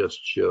just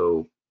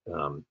show,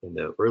 in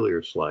the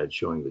earlier slide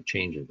showing the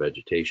change in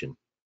vegetation,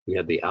 we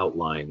had the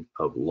outline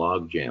of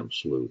logjam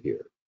slough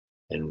here,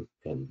 and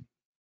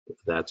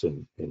that's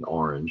in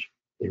orange.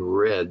 In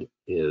red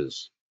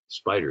is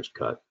Spider's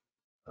Cut,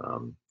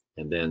 and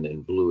then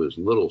in blue is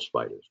Little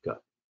Spider's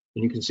Cut.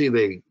 And you can see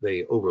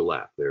they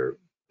overlap. They're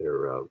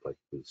like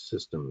these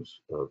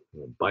systems of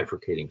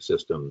bifurcating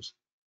systems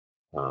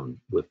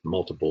with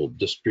multiple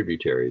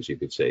distributaries, you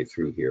could say,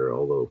 through here.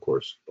 Although of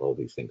course all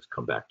these things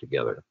come back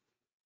together.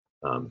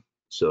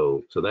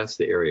 So that's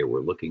the area we're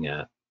looking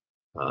at.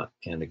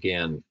 And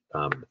again,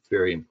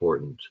 very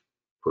important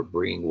for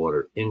bringing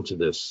water into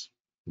this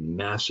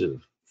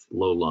massive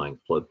low-lying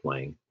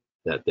floodplain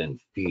that then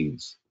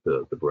feeds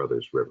the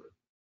Brothers River.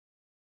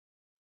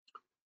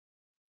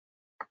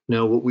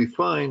 Now, what we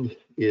find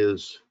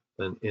is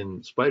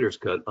in Spider's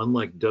Cut,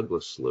 unlike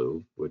Douglas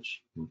Slough,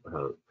 which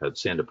had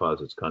sand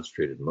deposits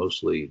concentrated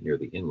mostly near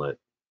the inlet,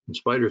 in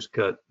Spider's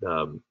Cut,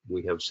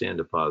 we have sand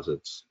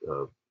deposits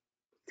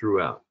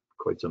throughout,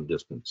 quite some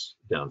distance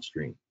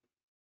downstream.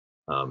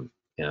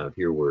 And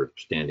here we're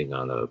standing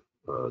on a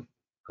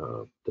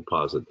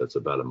deposit that's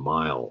about a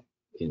mile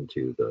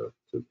into the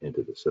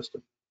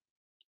system.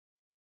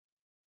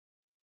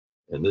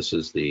 And this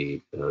is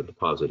the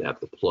deposit at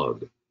the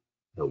plug,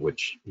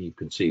 which you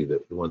can see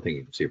that the one thing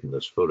you can see from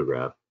this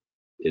photograph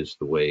is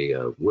the way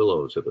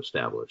willows have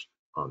established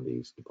on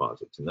these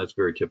deposits. And that's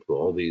very typical.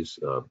 All these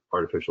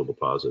artificial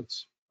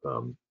deposits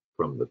from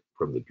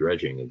the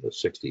dredging in the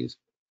 60s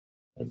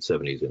and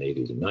 70s and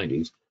 80s and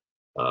 90s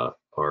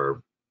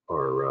are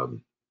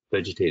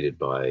vegetated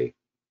by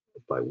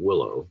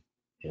willow,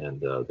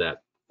 and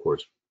that of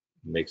course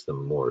makes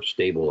them more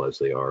stable as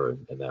they are,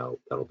 and now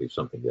that'll be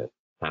something that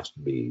has to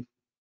be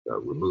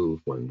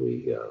removed when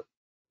we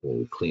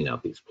clean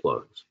out these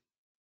plugs.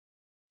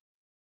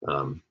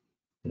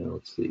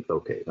 Let's see.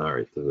 Okay, all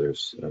right. So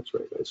that's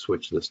right. I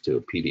switched this to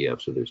a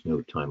PDF, so there's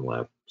no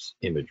time-lapse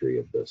imagery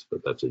of this,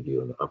 but that's a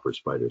view in the upper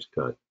Spider's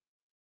Cut.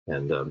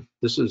 And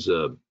this is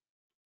a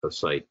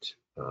site.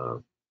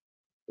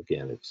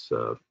 Again, it's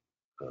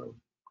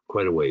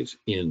quite a ways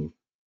in.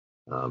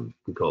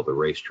 We call it the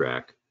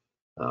racetrack.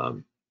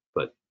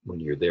 But when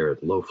you're there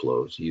at low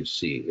flows, you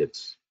see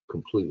it's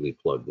completely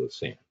plugged with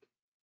sand.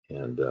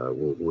 And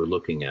we're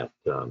looking at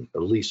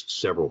least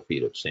several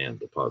feet of sand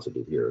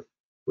deposited here,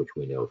 which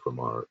we know from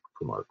our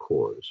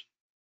cores.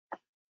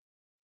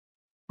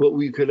 But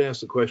we could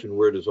ask the question,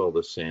 where does all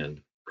this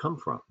sand come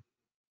from?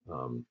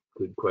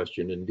 Good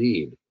question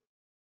indeed.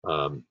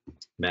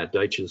 Matt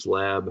Deitch's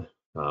lab,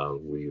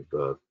 we've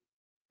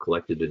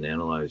collected and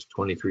analyzed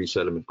 23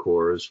 sediment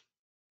cores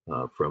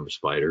from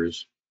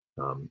spiders,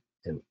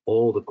 and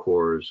all the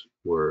cores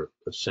were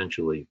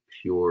essentially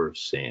pure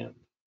sand.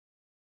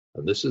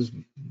 This is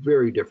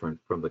very different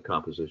from the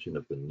composition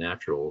of the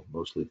natural,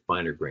 mostly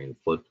finer grained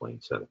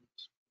floodplain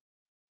sediments.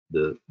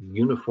 The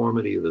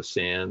uniformity of the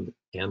sand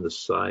and the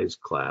size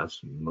class,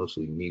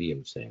 mostly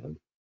medium sand,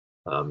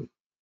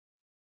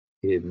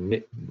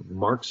 it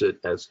marks it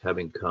as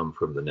having come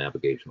from the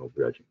navigational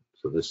dredging.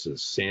 So this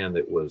is sand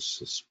that was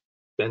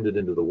suspended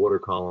into the water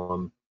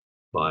column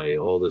by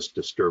all this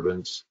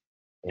disturbance,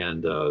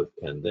 and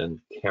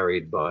then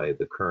carried by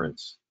the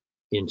currents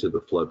into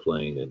the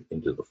floodplain and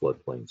into the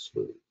floodplain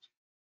sloughs.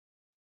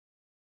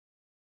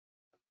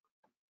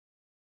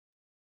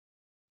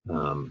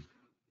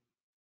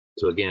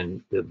 So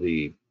again,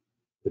 the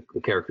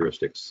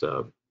characteristics,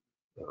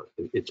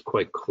 it's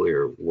quite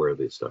clear where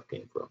this stuff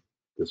came from.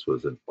 This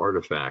was an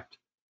artifact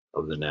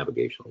of the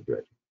navigational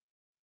dredging.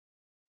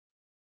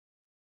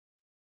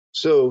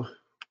 So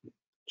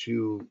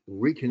to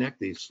reconnect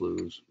these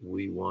sloughs,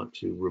 we want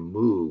to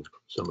remove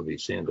some of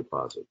these sand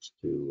deposits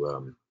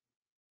to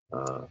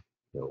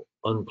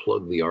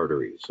unplug the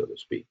arteries, so to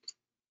speak.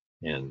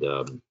 And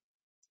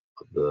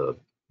the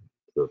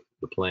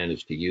plan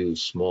is to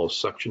use small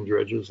suction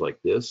dredges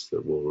like this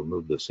that will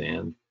remove the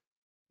sand.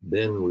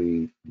 Then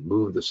we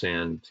move the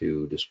sand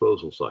to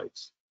disposal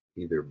sites,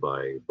 either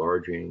by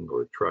barging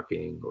or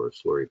trucking or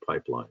slurry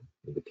pipeline.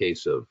 In the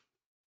case of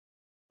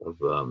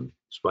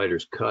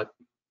Spider's Cut,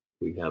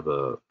 we have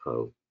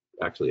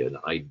actually an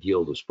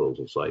ideal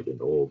disposal site, an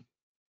old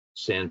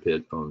sand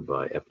pit owned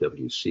by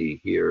FWC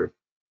here,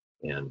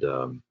 and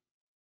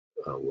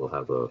we'll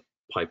have a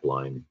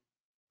pipeline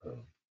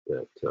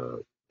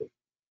that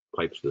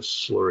pipes the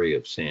slurry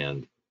of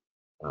sand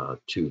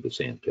to the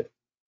sand pit.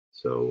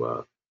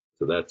 So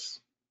that's,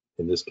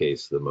 in this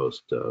case, the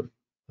most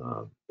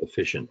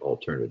efficient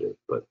alternative.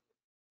 But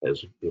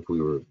as if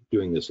we were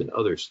doing this in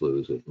other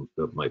sloughs, it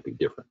might be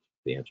different.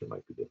 The answer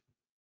might be different.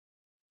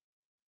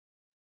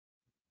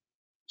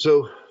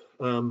 So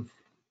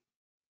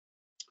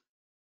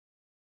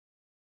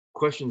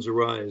questions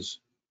arise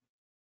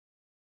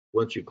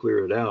once you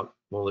clear it out.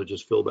 Will it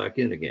just fill back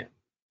in again?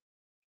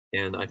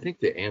 And I think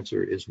the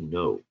answer is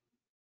no.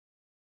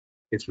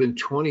 It's been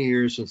 20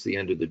 years since the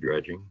end of the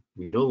dredging.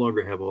 We no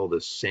longer have all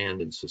this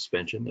sand in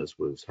suspension as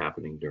was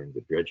happening during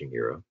the dredging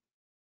era.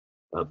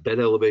 Bed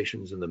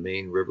elevations in the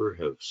main river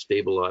have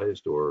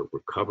stabilized or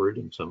recovered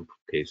in some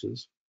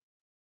cases.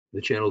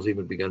 The channel's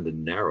even begun to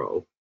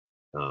narrow,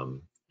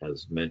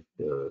 as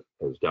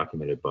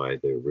documented by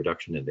the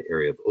reduction in the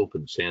area of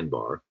open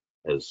sandbar,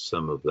 as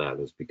some of that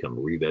has become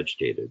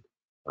revegetated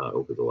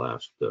over the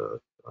last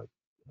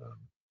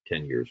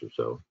 10 years or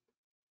so.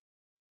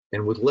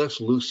 And with less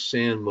loose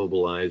sand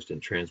mobilized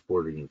and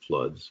transported in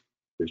floods,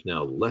 there's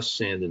now less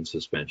sand in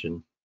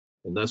suspension,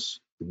 and thus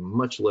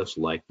much less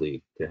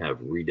likely to have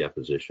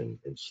redeposition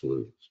in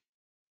sloughs.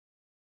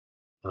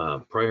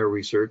 Prior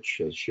research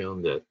has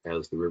shown that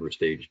as the river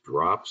stage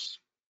drops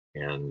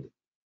and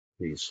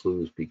these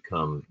sloughs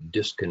become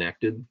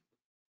disconnected,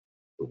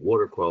 the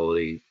water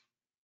quality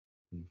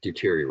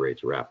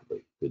deteriorates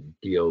rapidly. The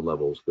DO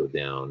levels go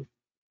down,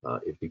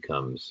 it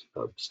becomes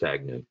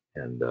stagnant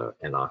and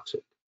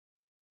anoxic.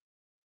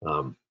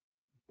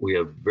 We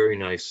have very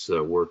nice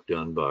work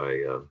done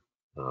by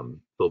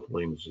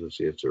Floodplain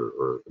Associates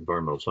or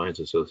Environmental Science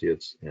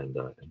Associates and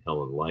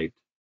Helen Light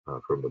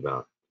from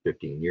about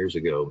 15 years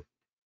ago.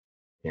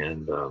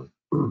 And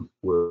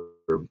we're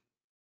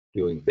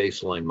doing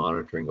baseline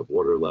monitoring of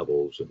water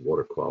levels and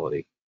water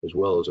quality, as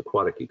well as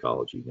aquatic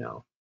ecology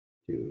now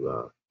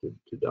to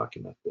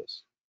document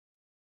this.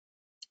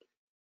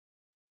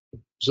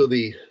 So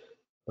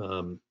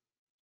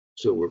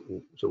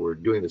we're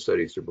doing the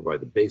studies to provide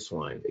the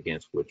baseline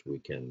against which we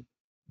can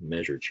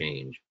measure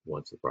change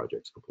once the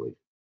project's complete.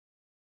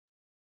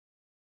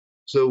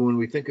 So when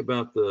we think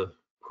about the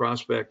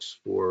prospects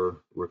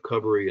for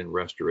recovery and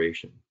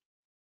restoration,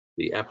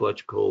 the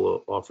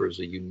Apalachicola offers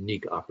a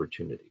unique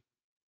opportunity.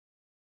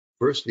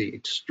 First, the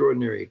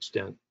extraordinary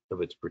extent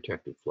of its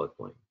protected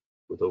floodplain,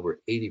 with over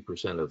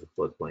 80% of the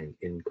floodplain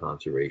in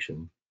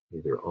conservation,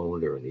 either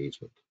owned or in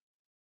easement.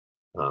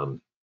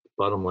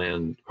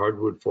 Bottomland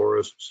hardwood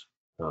forests,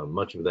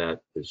 much of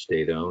that is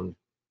state-owned.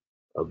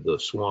 Of the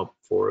swamp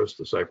forest,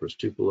 the cypress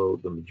tupelo,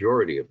 the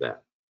majority of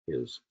that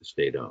is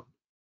state-owned.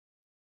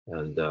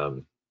 And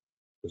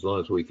as long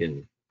as we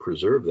can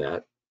preserve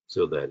that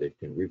so that it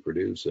can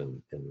reproduce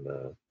and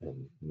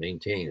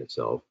maintain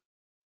itself,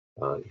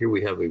 here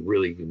we have a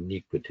really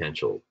unique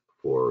potential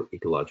for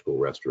ecological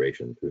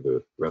restoration through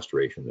the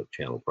restoration of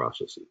channel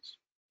processes.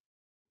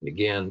 And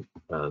again,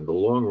 in the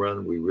long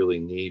run, we really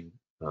need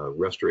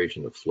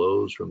restoration of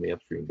flows from the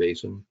upstream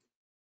basin,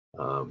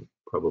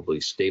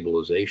 probably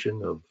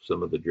stabilization of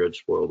some of the dredge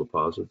spoil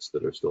deposits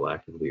that are still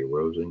actively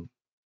eroding,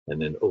 and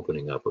then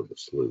opening up of the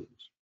sloughs.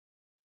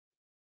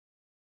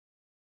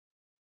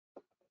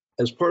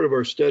 As part of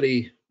our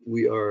study,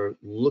 we are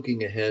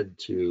looking ahead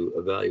to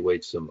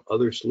evaluate some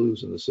other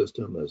sloughs in the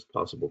system as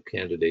possible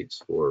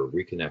candidates for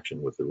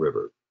reconnection with the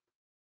river.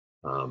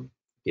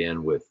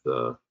 Again, with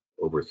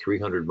over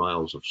 300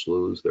 miles of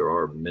sloughs, there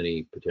are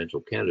many potential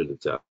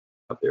candidates out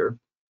there.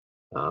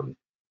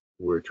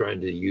 We're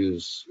trying to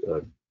use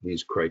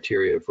these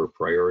criteria for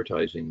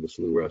prioritizing the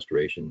slough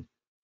restoration,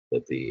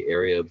 that the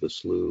area of the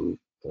slough,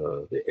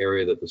 the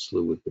area that the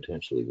slough would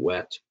potentially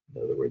wet,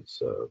 in other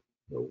words,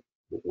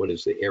 what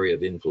is the area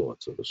of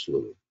influence of the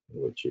slough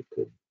in which it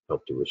could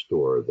help to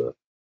restore the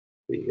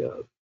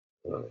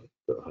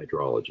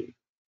hydrology,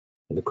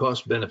 and the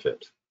cost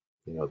benefit.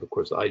 Of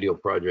course, the ideal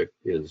project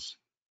is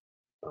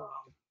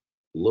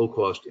low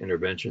cost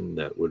intervention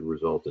that would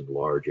result in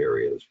large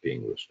areas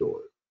being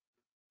restored.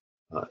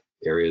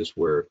 Areas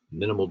where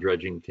minimal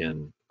dredging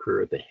can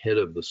occur at the head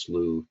of the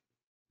slough,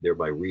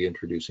 thereby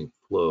reintroducing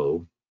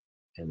flow,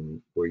 and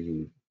where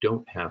you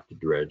don't have to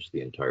dredge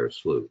the entire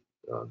slough.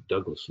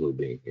 Douglas Slough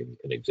being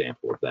an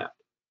example of that.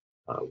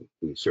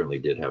 We certainly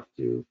did have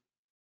to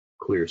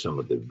clear some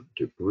of the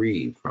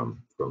debris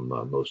from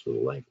most of the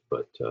length,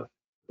 but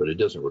it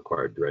doesn't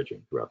require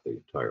dredging throughout the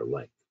entire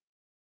length.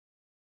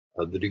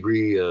 The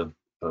degree of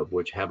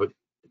which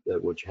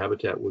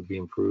habitat would be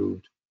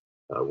improved,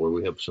 where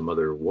we have some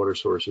other water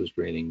sources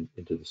draining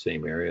into the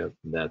same area,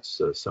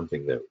 that's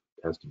something that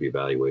has to be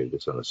evaluated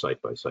just on a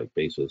site-by-site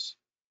basis,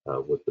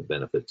 what the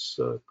benefits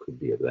could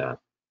be of that.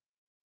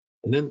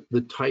 And then the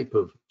type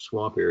of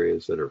swamp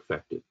areas that are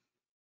affected.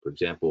 For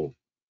example,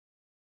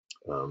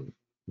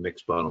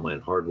 mixed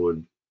bottomland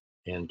hardwood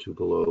and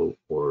tupelo,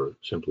 or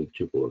simply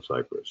tupelo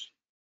cypress.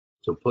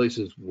 So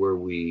places where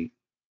we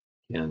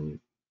can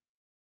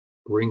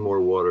bring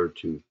more water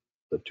to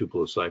the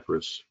Tupelo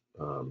cypress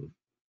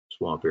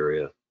swamp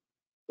area,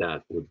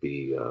 that would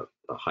be the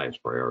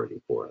highest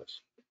priority for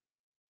us.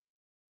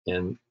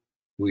 And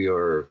we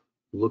are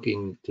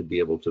looking to be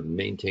able to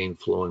maintain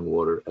flowing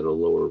water at a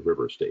lower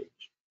river stage.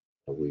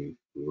 We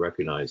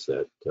recognize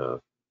that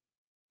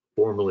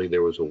formerly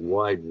there was a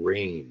wide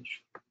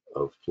range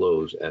of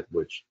flows at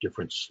which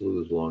different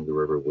sloughs along the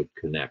river would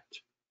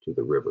connect to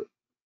the river.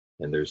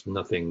 And there's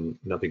nothing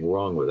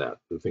wrong with that.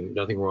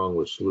 Nothing wrong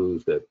with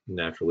sloughs that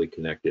naturally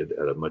connected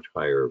at a much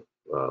higher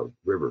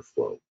river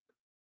flow.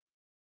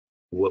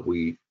 What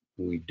we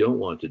don't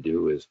want to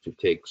do is to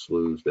take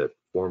sloughs that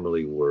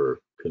formerly were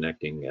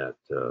connecting at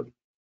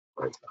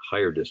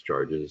higher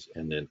discharges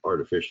and then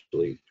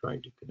artificially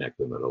trying to connect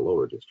them at a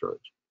lower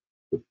discharge.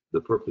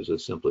 The purpose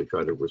is simply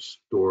try to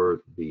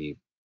restore the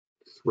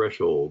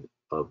threshold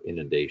of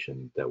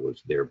inundation that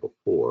was there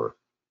before,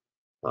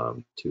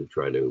 to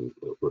try to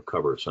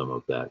recover some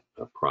of that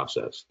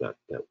process that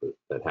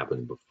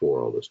happened before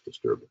all this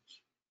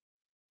disturbance.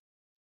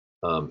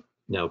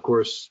 Now, of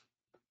course,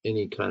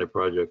 any kind of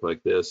project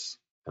like this,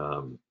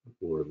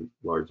 we're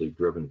largely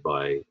driven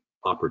by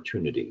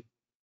opportunity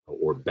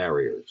or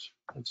barriers.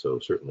 And so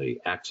certainly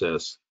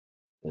access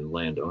and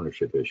land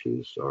ownership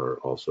issues are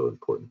also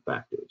important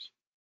factors.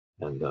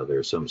 And there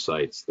are some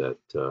sites that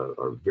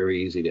are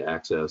very easy to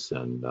access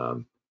and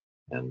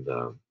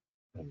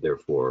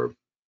therefore,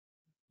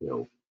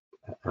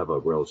 have a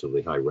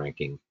relatively high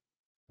ranking,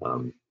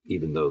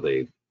 even though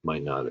they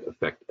might not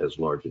affect as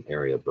large an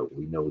area, but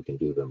we know we can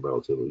do them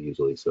relatively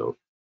easily. So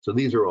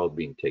these are all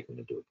being taken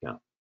into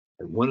account.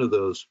 And one of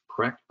those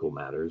practical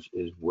matters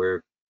is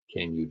where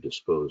can you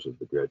dispose of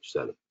the dredge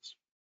sediments?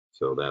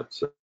 So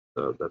that's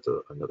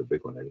another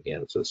big one. And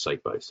again, it's a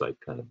site-by-site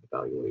kind of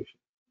evaluation.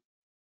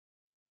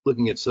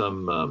 Looking at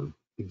some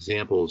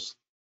examples,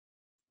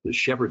 the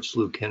Shepherd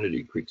Slough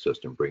Kennedy Creek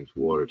system brings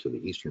water to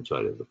the eastern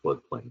side of the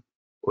floodplain,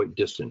 quite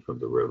distant from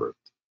the river.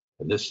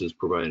 And this is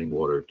providing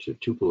water to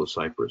Tupelo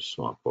cypress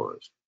swamp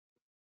forest,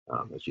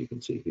 as you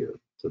can see here.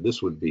 So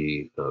this would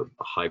be a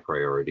high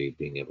priority,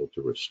 being able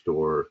to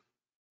restore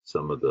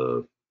some of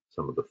the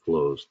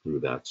flows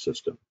through that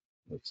system.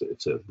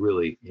 It's a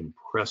really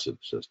impressive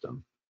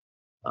system.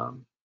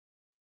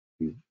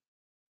 You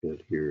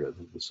get here, I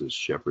think this is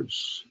Shepherd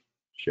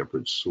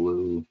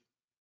Slough.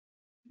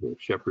 The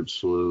Shepherd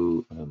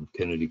Slough,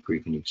 Kennedy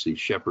Creek, and you can see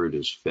Shepherd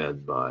is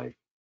fed by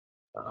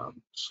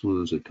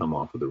sloughs that come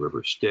off of the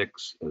river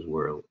Styx as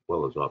well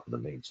as off of the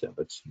main stem.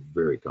 It's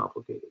very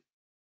complicated.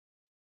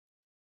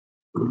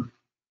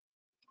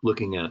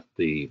 Looking at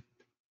the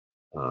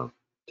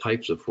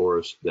types of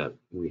forests that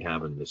we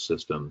have in this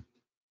system,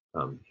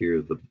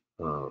 here the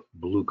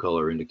blue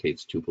color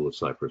indicates Tupelo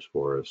cypress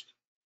forest.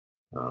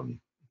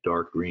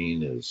 Dark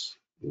green is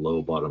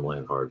low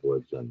bottomland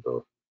hardwoods, and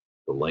the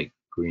light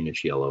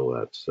greenish yellow,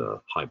 that's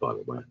high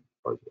bottomland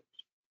hardwoods.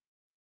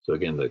 So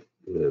again,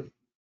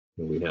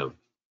 we have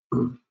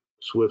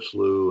Swift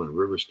Slough and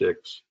River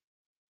Styx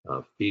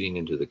feeding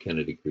into the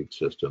Kennedy Creek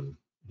system,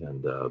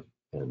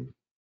 and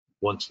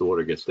once the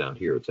water gets down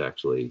here, it's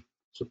actually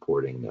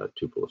supporting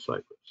Tupelo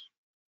cypress.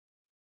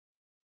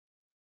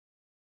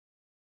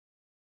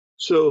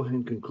 So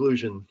in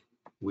conclusion,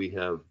 we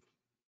have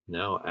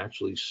now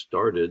actually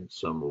started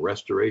some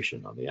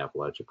restoration on the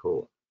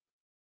Apalachicola,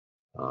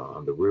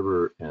 on the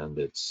river and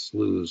its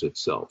sloughs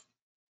itself.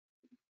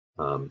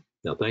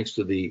 Now, thanks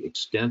to the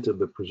extent of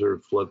the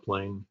preserved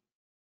floodplain,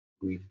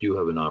 we do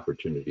have an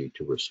opportunity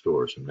to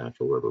restore some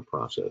natural river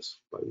process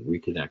by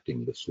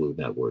reconnecting the slough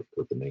network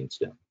with the main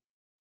stem,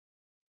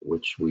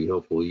 which we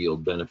hope will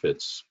yield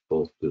benefits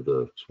both to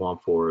the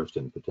swamp forest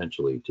and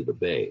potentially to the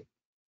bay.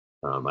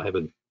 I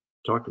haven't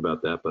talked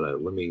about that,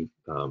 but let me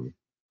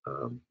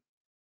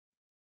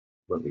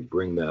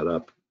bring that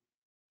up.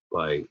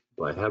 By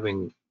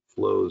having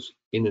flows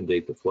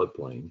inundate the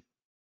floodplain,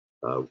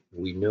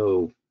 we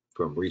know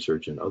from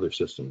research in other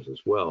systems as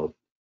well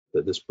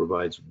that this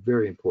provides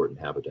very important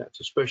habitats,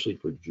 especially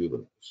for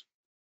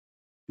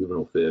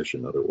juvenile fish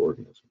and other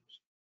organisms.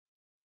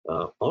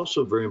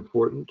 Also very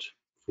important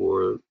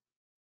for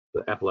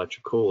the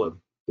Apalachicola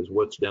is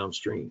what's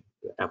downstream,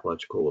 the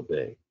Apalachicola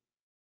Bay.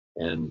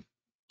 And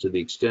to the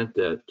extent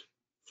that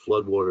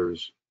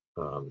floodwaters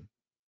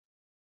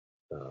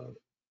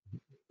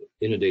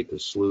inundate the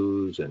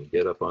sloughs and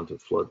get up onto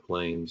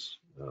floodplains,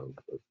 to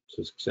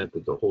the extent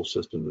that the whole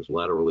system is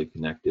laterally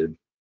connected,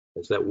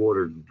 as that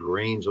water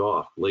drains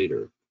off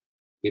later,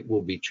 it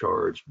will be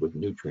charged with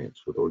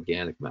nutrients, with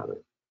organic matter,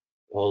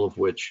 all of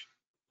which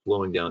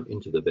flowing down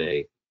into the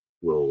bay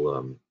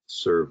will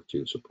serve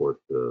to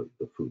support the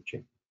food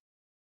chain.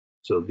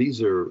 So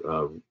these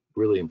are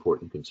really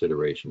important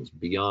considerations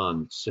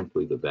beyond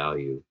simply the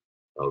value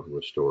of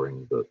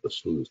restoring the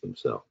sloughs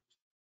themselves.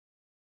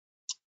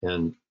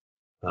 And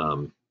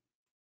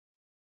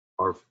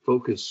our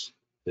focus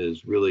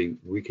is really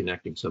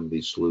reconnecting some of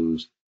these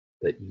sloughs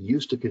that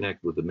used to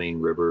connect with the main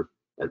river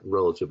at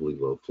relatively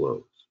low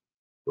flows,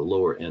 the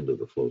lower end of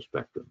the flow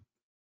spectrum.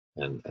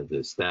 And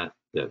it's that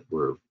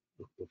we're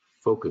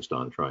focused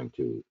on trying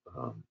to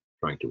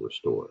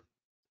restore.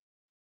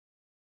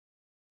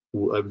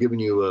 I've given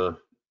you a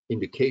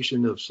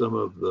indication of some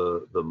of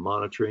the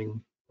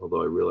monitoring,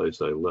 although I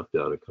realized I left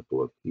out a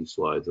couple of key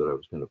slides that I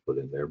was going to put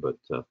in there. But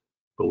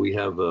we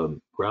have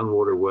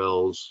groundwater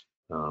wells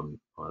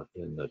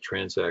in the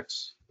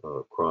transects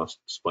across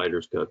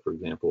Spider's Cut, for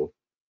example.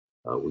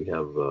 We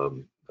have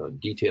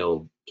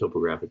detailed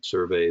topographic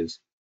surveys.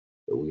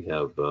 We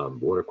have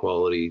water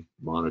quality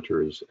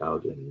monitors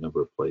out in a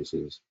number of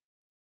places.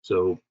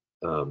 So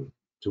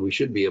we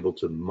should be able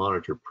to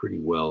monitor pretty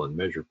well and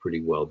measure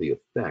pretty well the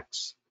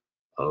effects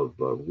of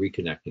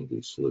reconnecting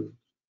these sloughs.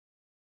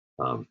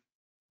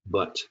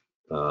 But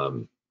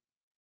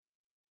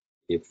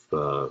if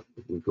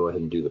we go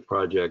ahead and do the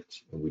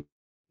project and we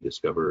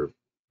discover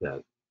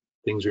that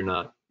things are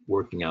not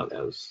working out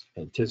as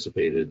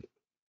anticipated,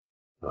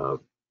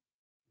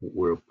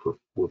 we're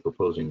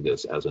proposing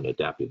this as an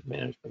adaptive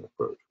management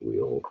approach. We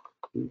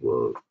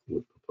would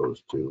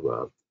propose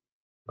to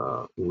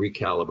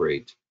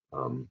recalibrate,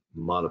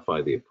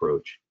 modify the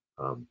approach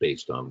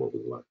based on what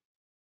we learned.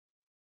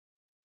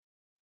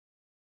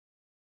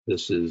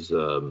 This is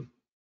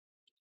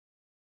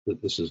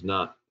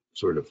not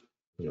sort of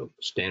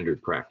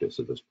standard practice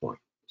at this point.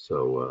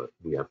 So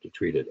we have to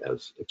treat it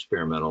as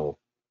experimental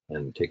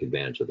and take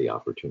advantage of the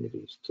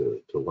opportunities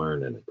to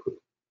learn and improve.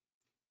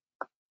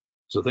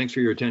 So thanks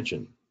for your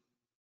attention.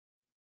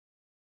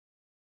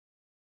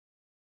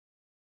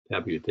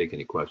 Happy to take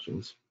any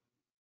questions.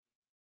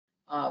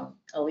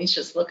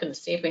 Alicia's looking to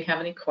see if we have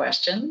any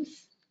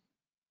questions.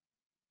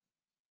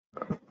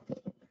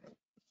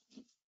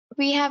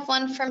 We have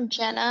one from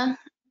Jenna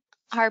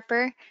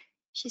Harper.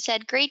 She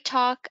said, "Great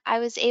talk. I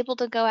was able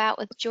to go out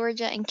with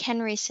Georgia and Ken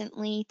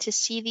recently to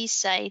see these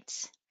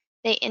sites.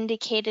 They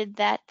indicated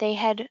that they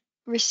had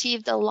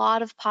received a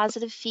lot of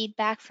positive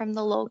feedback from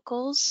the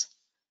locals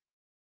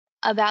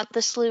about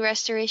the slough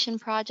restoration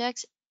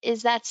projects.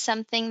 Is that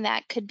something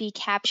that could be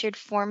captured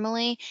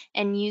formally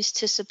and used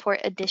to support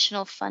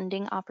additional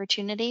funding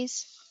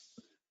opportunities?"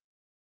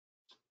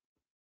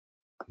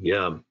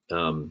 Yeah,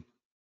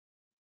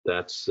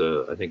 that's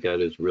I think that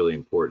is really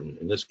important.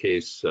 In this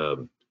case,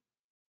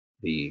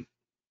 the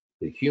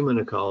human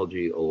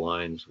ecology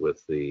aligns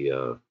with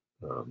the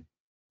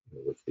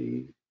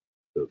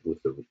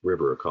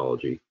river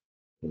ecology,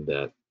 in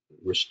that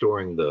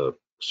restoring the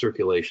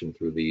circulation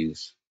through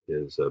these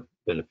is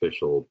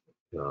beneficial,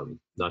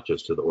 not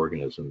just to the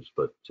organisms,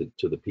 but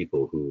to the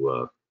people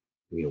who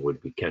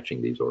would be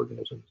catching these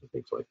organisms and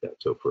things like that.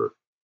 So for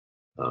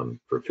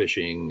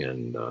fishing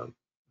and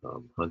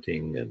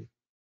hunting and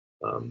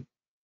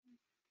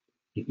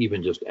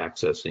even just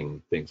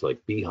accessing things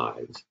like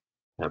beehives,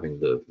 having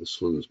the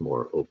sloughs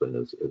more open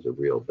is a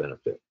real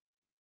benefit.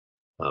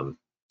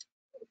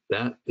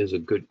 That is a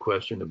good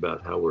question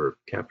about how we're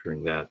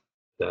capturing that.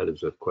 That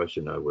is a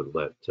question I would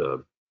let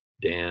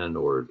Dan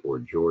or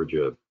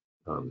Georgia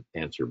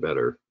answer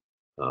better.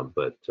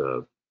 But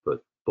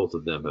both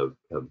of them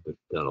have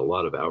done a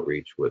lot of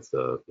outreach with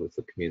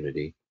the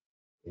community,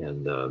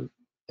 and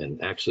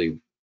actually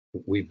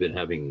we've been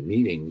having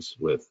meetings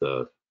with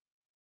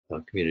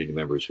community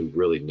members who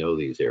really know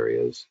these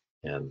areas,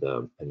 and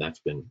that's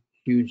been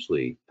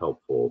hugely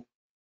helpful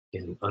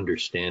in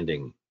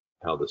understanding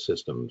how the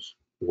systems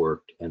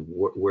worked and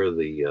where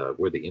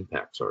the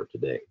impacts are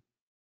today.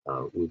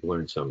 We've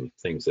learned some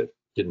things that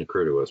didn't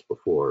occur to us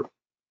before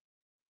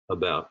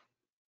about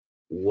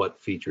what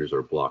features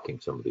are blocking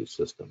some of these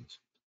systems.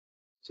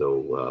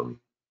 So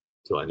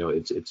I know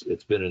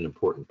it's been an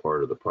important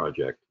part of the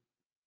project.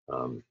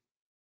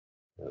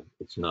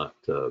 It's not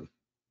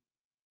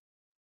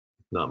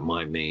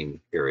my main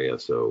area,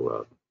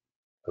 so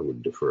I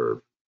would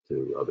defer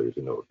to others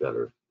who know it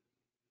better.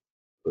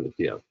 But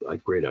yeah, a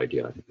great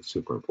idea. I think it's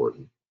super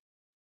important.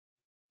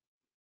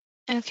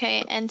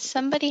 Okay, and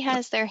somebody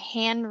has their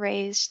hand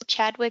raised.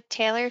 Chadwick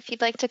Taylor, if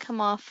you'd like to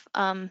come off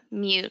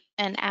mute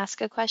and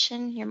ask a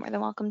question, you're more than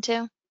welcome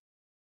to.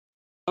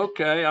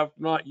 Okay, I've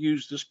not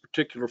used this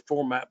particular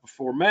format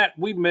before. Matt,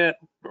 we met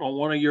on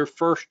one of your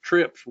first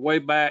trips way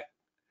back.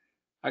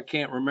 I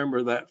can't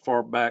remember that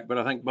far back, but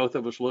I think both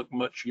of us looked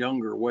much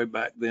younger way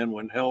back then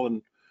when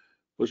Helen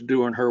was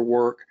doing her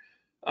work.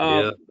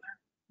 Yeah.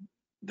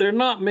 There are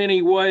not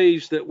many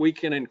ways that we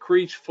can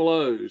increase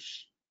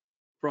flows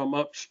from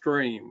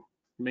upstream,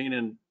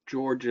 meaning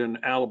Georgia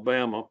and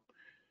Alabama.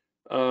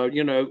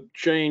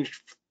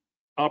 Change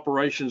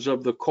operations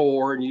of the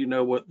core, and you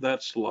know what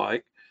that's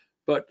like.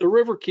 But the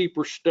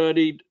Riverkeeper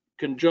studied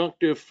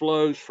conjunctive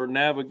flows for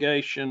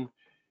navigation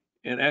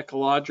and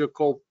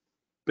ecological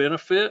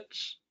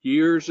benefits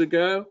years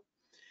ago.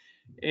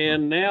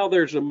 And now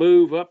there's a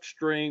move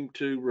upstream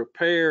to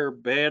repair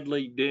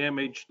badly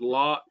damaged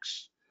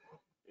locks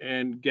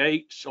and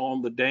gates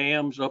on the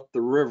dams up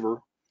the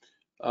river.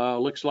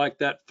 Looks like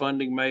that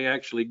funding may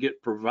actually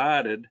get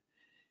provided.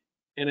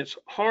 And it's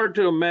hard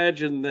to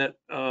imagine that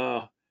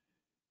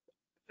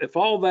if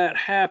all that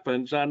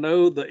happens, I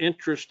know the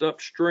interest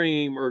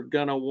upstream are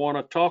going to want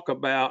to talk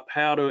about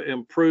how to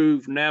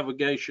improve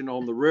navigation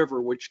on the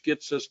river, which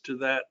gets us to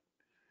that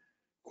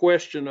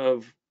question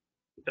of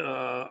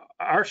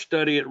our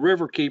study at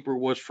Riverkeeper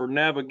was for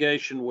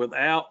navigation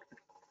without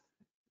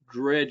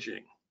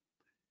dredging.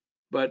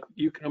 But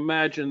you can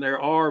imagine there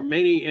are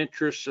many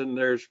interests, and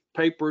there's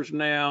papers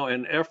now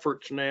and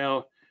efforts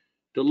now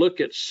to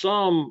look at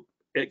some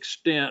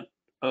extent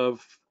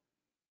of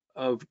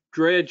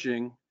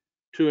dredging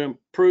to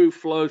improve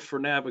flows for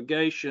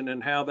navigation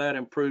and how that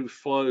improves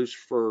flows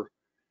for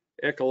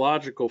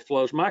ecological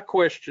flows. My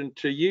question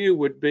to you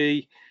would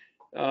be,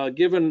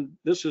 given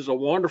this is a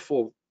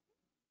wonderful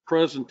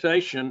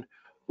presentation,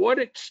 what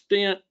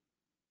extent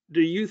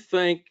do you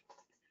think,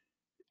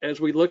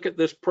 as we look at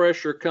this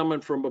pressure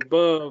coming from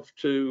above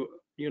to,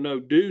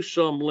 do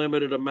some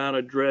limited amount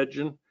of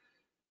dredging,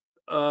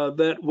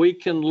 that we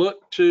can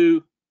look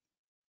to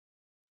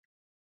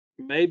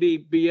maybe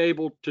be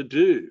able to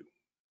do?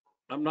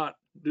 I'm not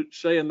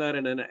saying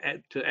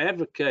that to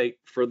advocate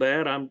for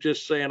that. I'm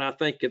just saying I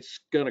think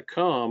it's going to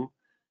come.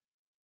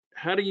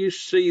 How do you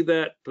see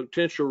that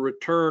potential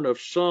return of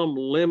some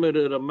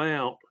limited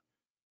amount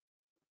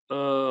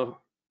to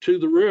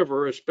the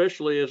river,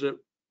 especially as it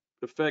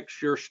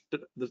affects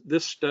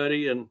this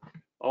study and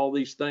all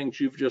these things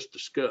you've just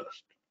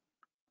discussed?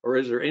 Or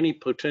is there any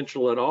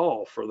potential at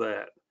all for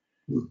that?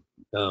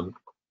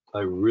 I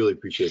really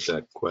appreciate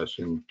that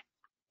question,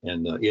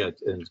 and yeah,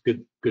 and it's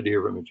good to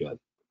hear from you, Chad.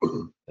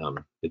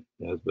 It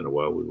has been a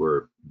while. We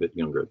were a bit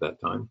younger at that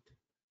time.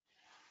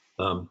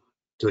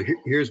 So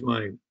here's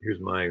my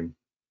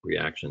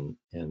reaction,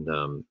 and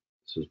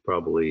this is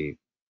probably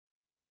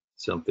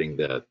something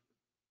that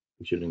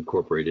we should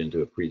incorporate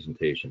into a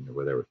presentation or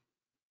whatever.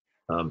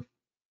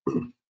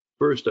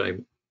 First, I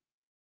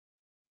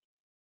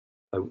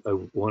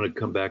want to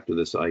come back to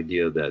this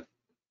idea that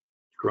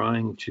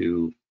trying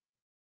to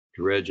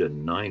dredge a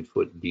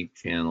 9-foot deep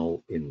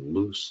channel in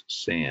loose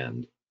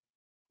sand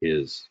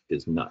is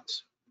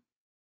nuts.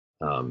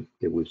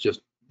 It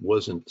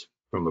wasn't,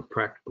 from a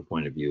practical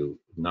point of view,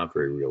 not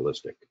very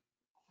realistic.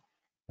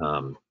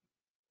 And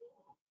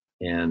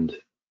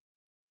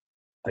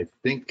I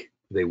think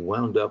they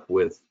wound up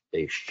with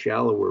a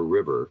shallower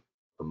river,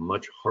 a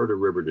much harder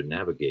river to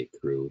navigate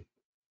through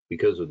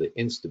because of the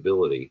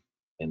instability,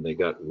 and they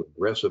got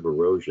regressive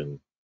erosion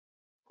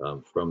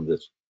from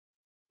this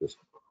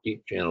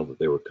deep channel that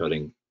they were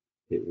cutting.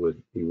 It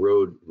would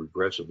erode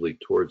regressively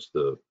towards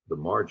the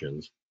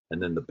margins,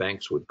 and then the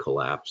banks would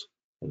collapse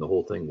and the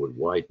whole thing would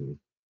widen,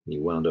 and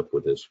you wound up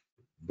with this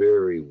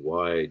very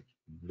wide,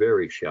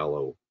 very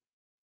shallow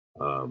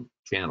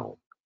channel,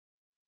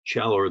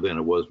 shallower than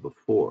it was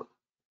before.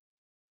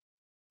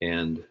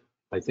 And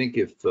I think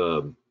if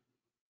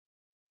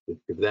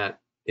that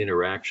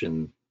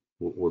interaction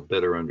were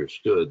better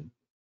understood,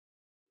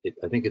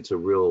 I think it's a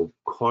real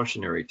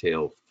cautionary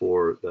tale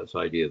for this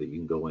idea that you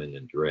can go in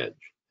and dredge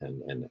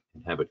and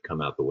have it come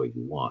out the way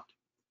you want.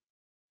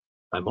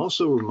 I'm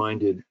also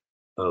reminded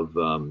of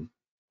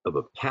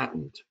a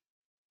patent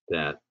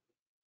that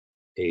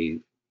a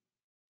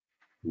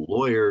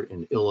lawyer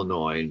in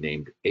Illinois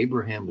named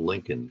Abraham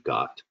Lincoln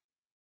got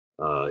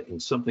in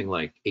something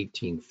like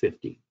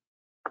 1850.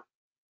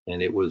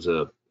 And it was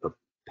a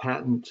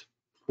patent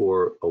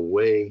for a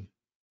way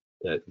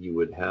that you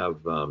would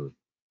have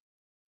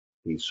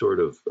these sort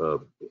of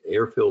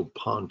air-filled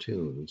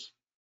pontoons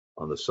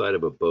on the side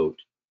of a boat.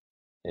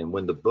 And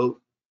when the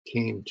boat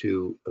came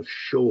to a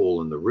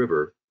shoal in the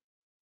river,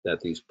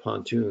 that these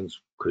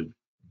pontoons could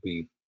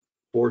be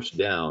forced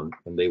down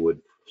and they would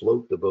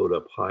float the boat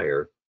up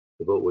higher.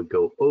 The boat would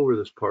go over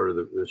this part of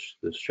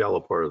this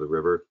shallow part of the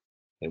river,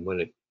 and when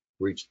it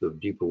reached the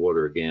deeper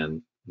water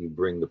again, you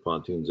bring the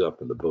pontoons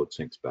up and the boat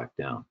sinks back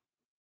down.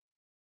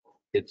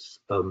 It's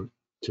to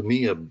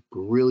me a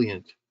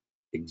brilliant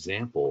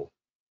example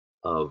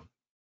of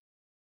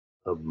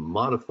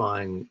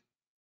modifying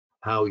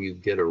how you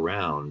get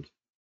around,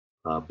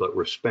 but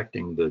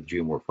respecting the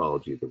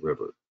geomorphology of the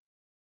river.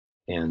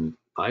 And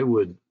I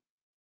would,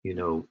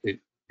 it'd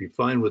be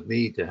fine with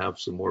me to have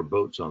some more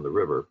boats on the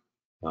river,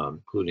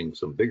 including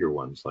some bigger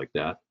ones like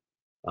that,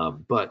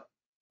 but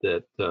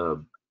that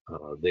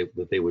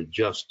they would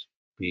just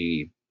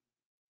be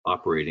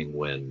operating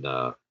when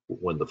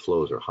the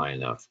flows are high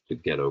enough to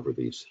get over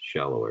these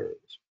shallow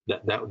areas.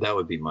 That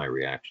would be my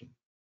reaction.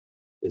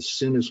 As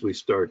soon as we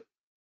start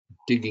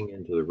digging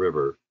into the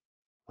river,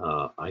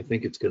 I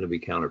think it's going to be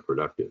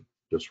counterproductive,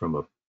 just from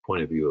a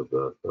point of view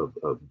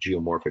of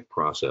geomorphic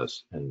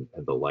process and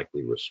the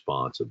likely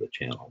response of the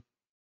channel.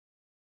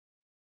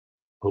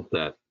 Hope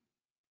that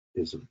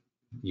is a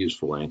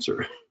useful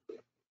answer.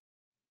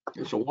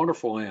 It's a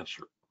wonderful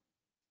answer.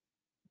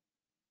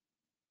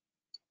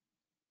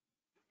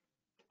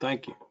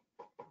 Thank you.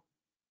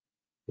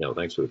 No,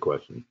 thanks for the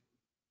question.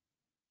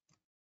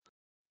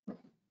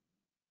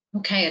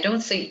 Okay, I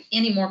don't see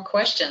any more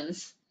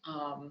questions.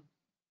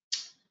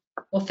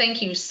 Well,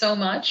 thank you so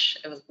much.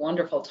 It was a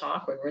wonderful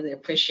talk. We really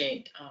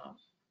appreciate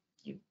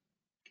you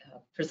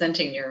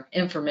presenting your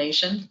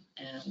information.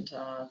 And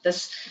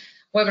this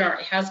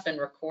webinar has been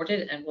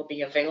recorded and will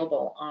be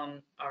available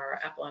on our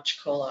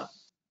Apalachicola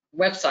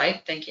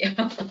website. Thank you.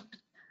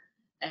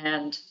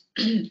 And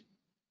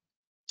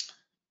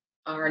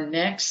Our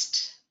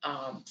next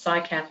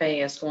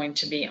SciCafe is going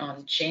to be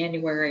on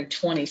January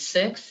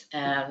 26th,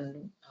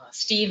 and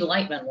Steve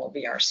Lightman will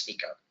be our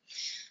speaker.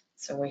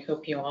 So we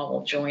hope you all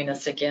will join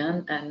us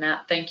again. And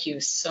Matt, thank you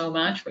so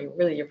much. We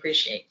really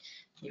appreciate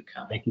you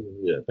coming. Thank you.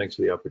 Yeah, thanks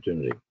for the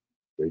opportunity.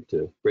 Great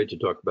to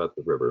talk about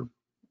the river.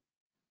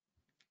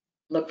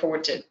 Look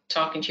forward to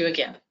talking to you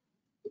again.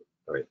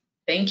 All right.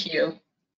 Thank you.